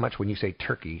love so much when you say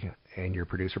turkey and your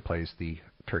producer plays the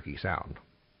turkey sound.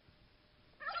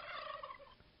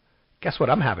 Guess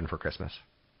what I'm having for Christmas?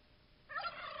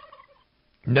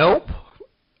 Nope.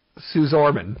 Suze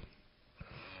Orman.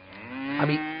 I'm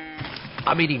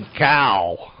eating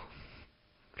cow.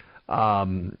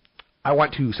 I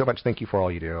want to so much thank you for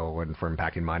all you do and for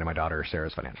impacting mine and my daughter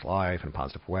Sarah's financial life in a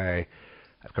positive way.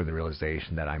 I've come to the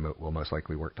realization that I will most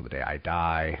likely work till the day I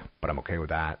die, but I'm okay with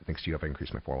that. Thanks to you, I've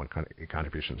increased my 401k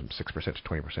contributions from 6% to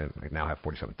 20%. I now have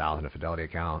 $47,000 in a Fidelity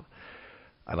account.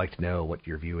 I'd like to know what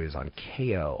your view is on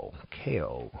KO.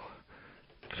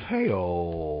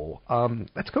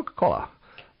 That's Coca-Cola.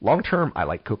 Long term, I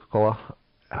like Coca-Cola.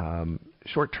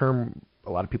 Short term,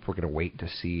 a lot of people are going to wait to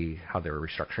see how their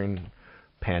restructuring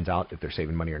pans out, if they're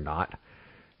saving money or not.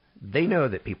 They know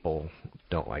that people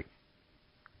don't like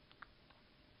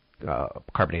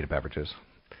carbonated beverages.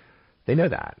 They know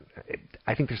that.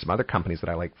 I think there's some other companies that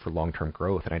I like for long-term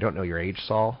growth, and I don't know your age,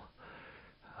 Saul,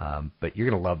 but you're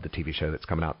going to love the TV show that's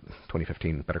coming out in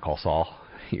 2015, Better Call Saul.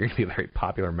 You're going to be a very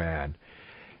popular man.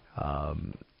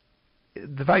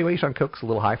 The valuation on Coke's a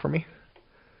little high for me.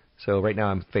 So right now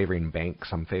I'm favoring banks.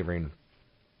 I'm favoring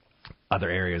other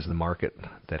areas of the market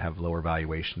that have lower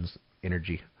valuations,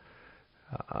 energy.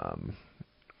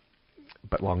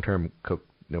 But long-term, Coke,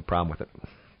 no problem with it.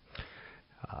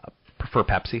 Prefer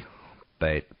Pepsi,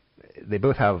 but they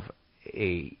both have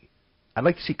I'd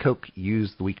like to see Coke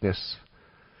use the weakness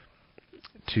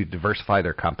to diversify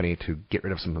their company, to get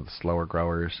rid of some of the slower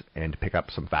growers and to pick up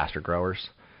some faster growers.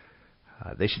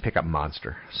 They should pick up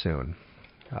Monster soon.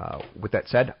 With that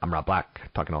said, I'm Rob Black,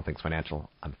 talking all things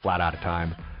financial. I'm flat out of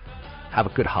time. Have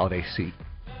a good holiday. See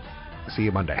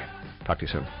you Monday. Talk to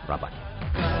you soon. Rob Black.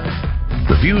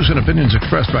 The views and opinions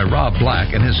expressed by Rob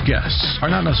Black and his guests are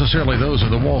not necessarily those of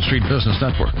the Wall Street Business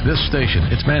Network, this station,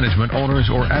 its management, owners,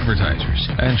 or advertisers,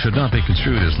 and should not be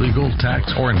construed as legal,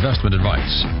 tax, or investment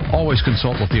advice. Always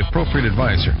consult with the appropriate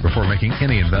advisor before making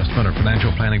any investment or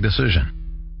financial planning decision.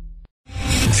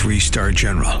 3-star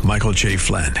General Michael J.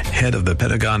 Flynn, head of the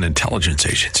Pentagon Intelligence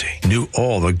Agency, knew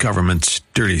all the government's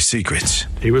dirty secrets.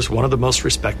 He was one of the most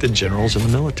respected generals in the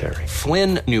military.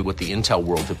 Flynn knew what the intel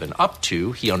world had been up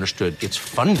to. He understood its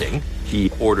funding.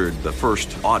 He ordered the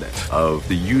first audit of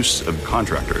the use of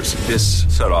contractors. This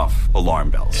set off alarm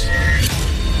bells.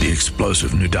 The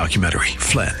explosive new documentary,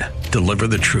 Flynn, Deliver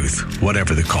the Truth,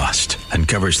 Whatever the Cost,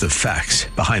 uncovers the facts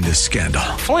behind this scandal.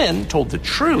 Flynn told the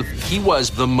truth. He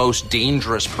was the most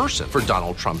dangerous person for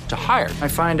Donald Trump to hire. I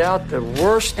find out the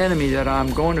worst enemy that I'm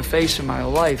going to face in my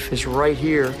life is right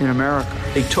here in America.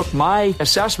 They took my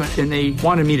assessment and they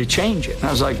wanted me to change it. And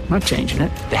I was like, I'm not changing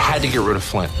it. They had to get rid of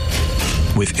Flynn.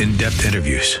 With in-depth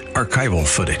interviews, archival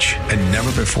footage, and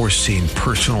never-before-seen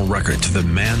personal records of the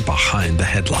man behind the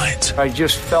headlines. I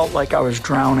just felt like I was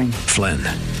drowning. Flynn,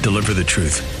 Deliver the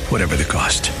Truth, Whatever the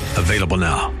Cost. Available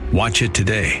now. Watch it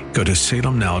today. Go to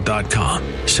salemnow.com.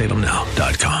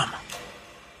 salemnow.com.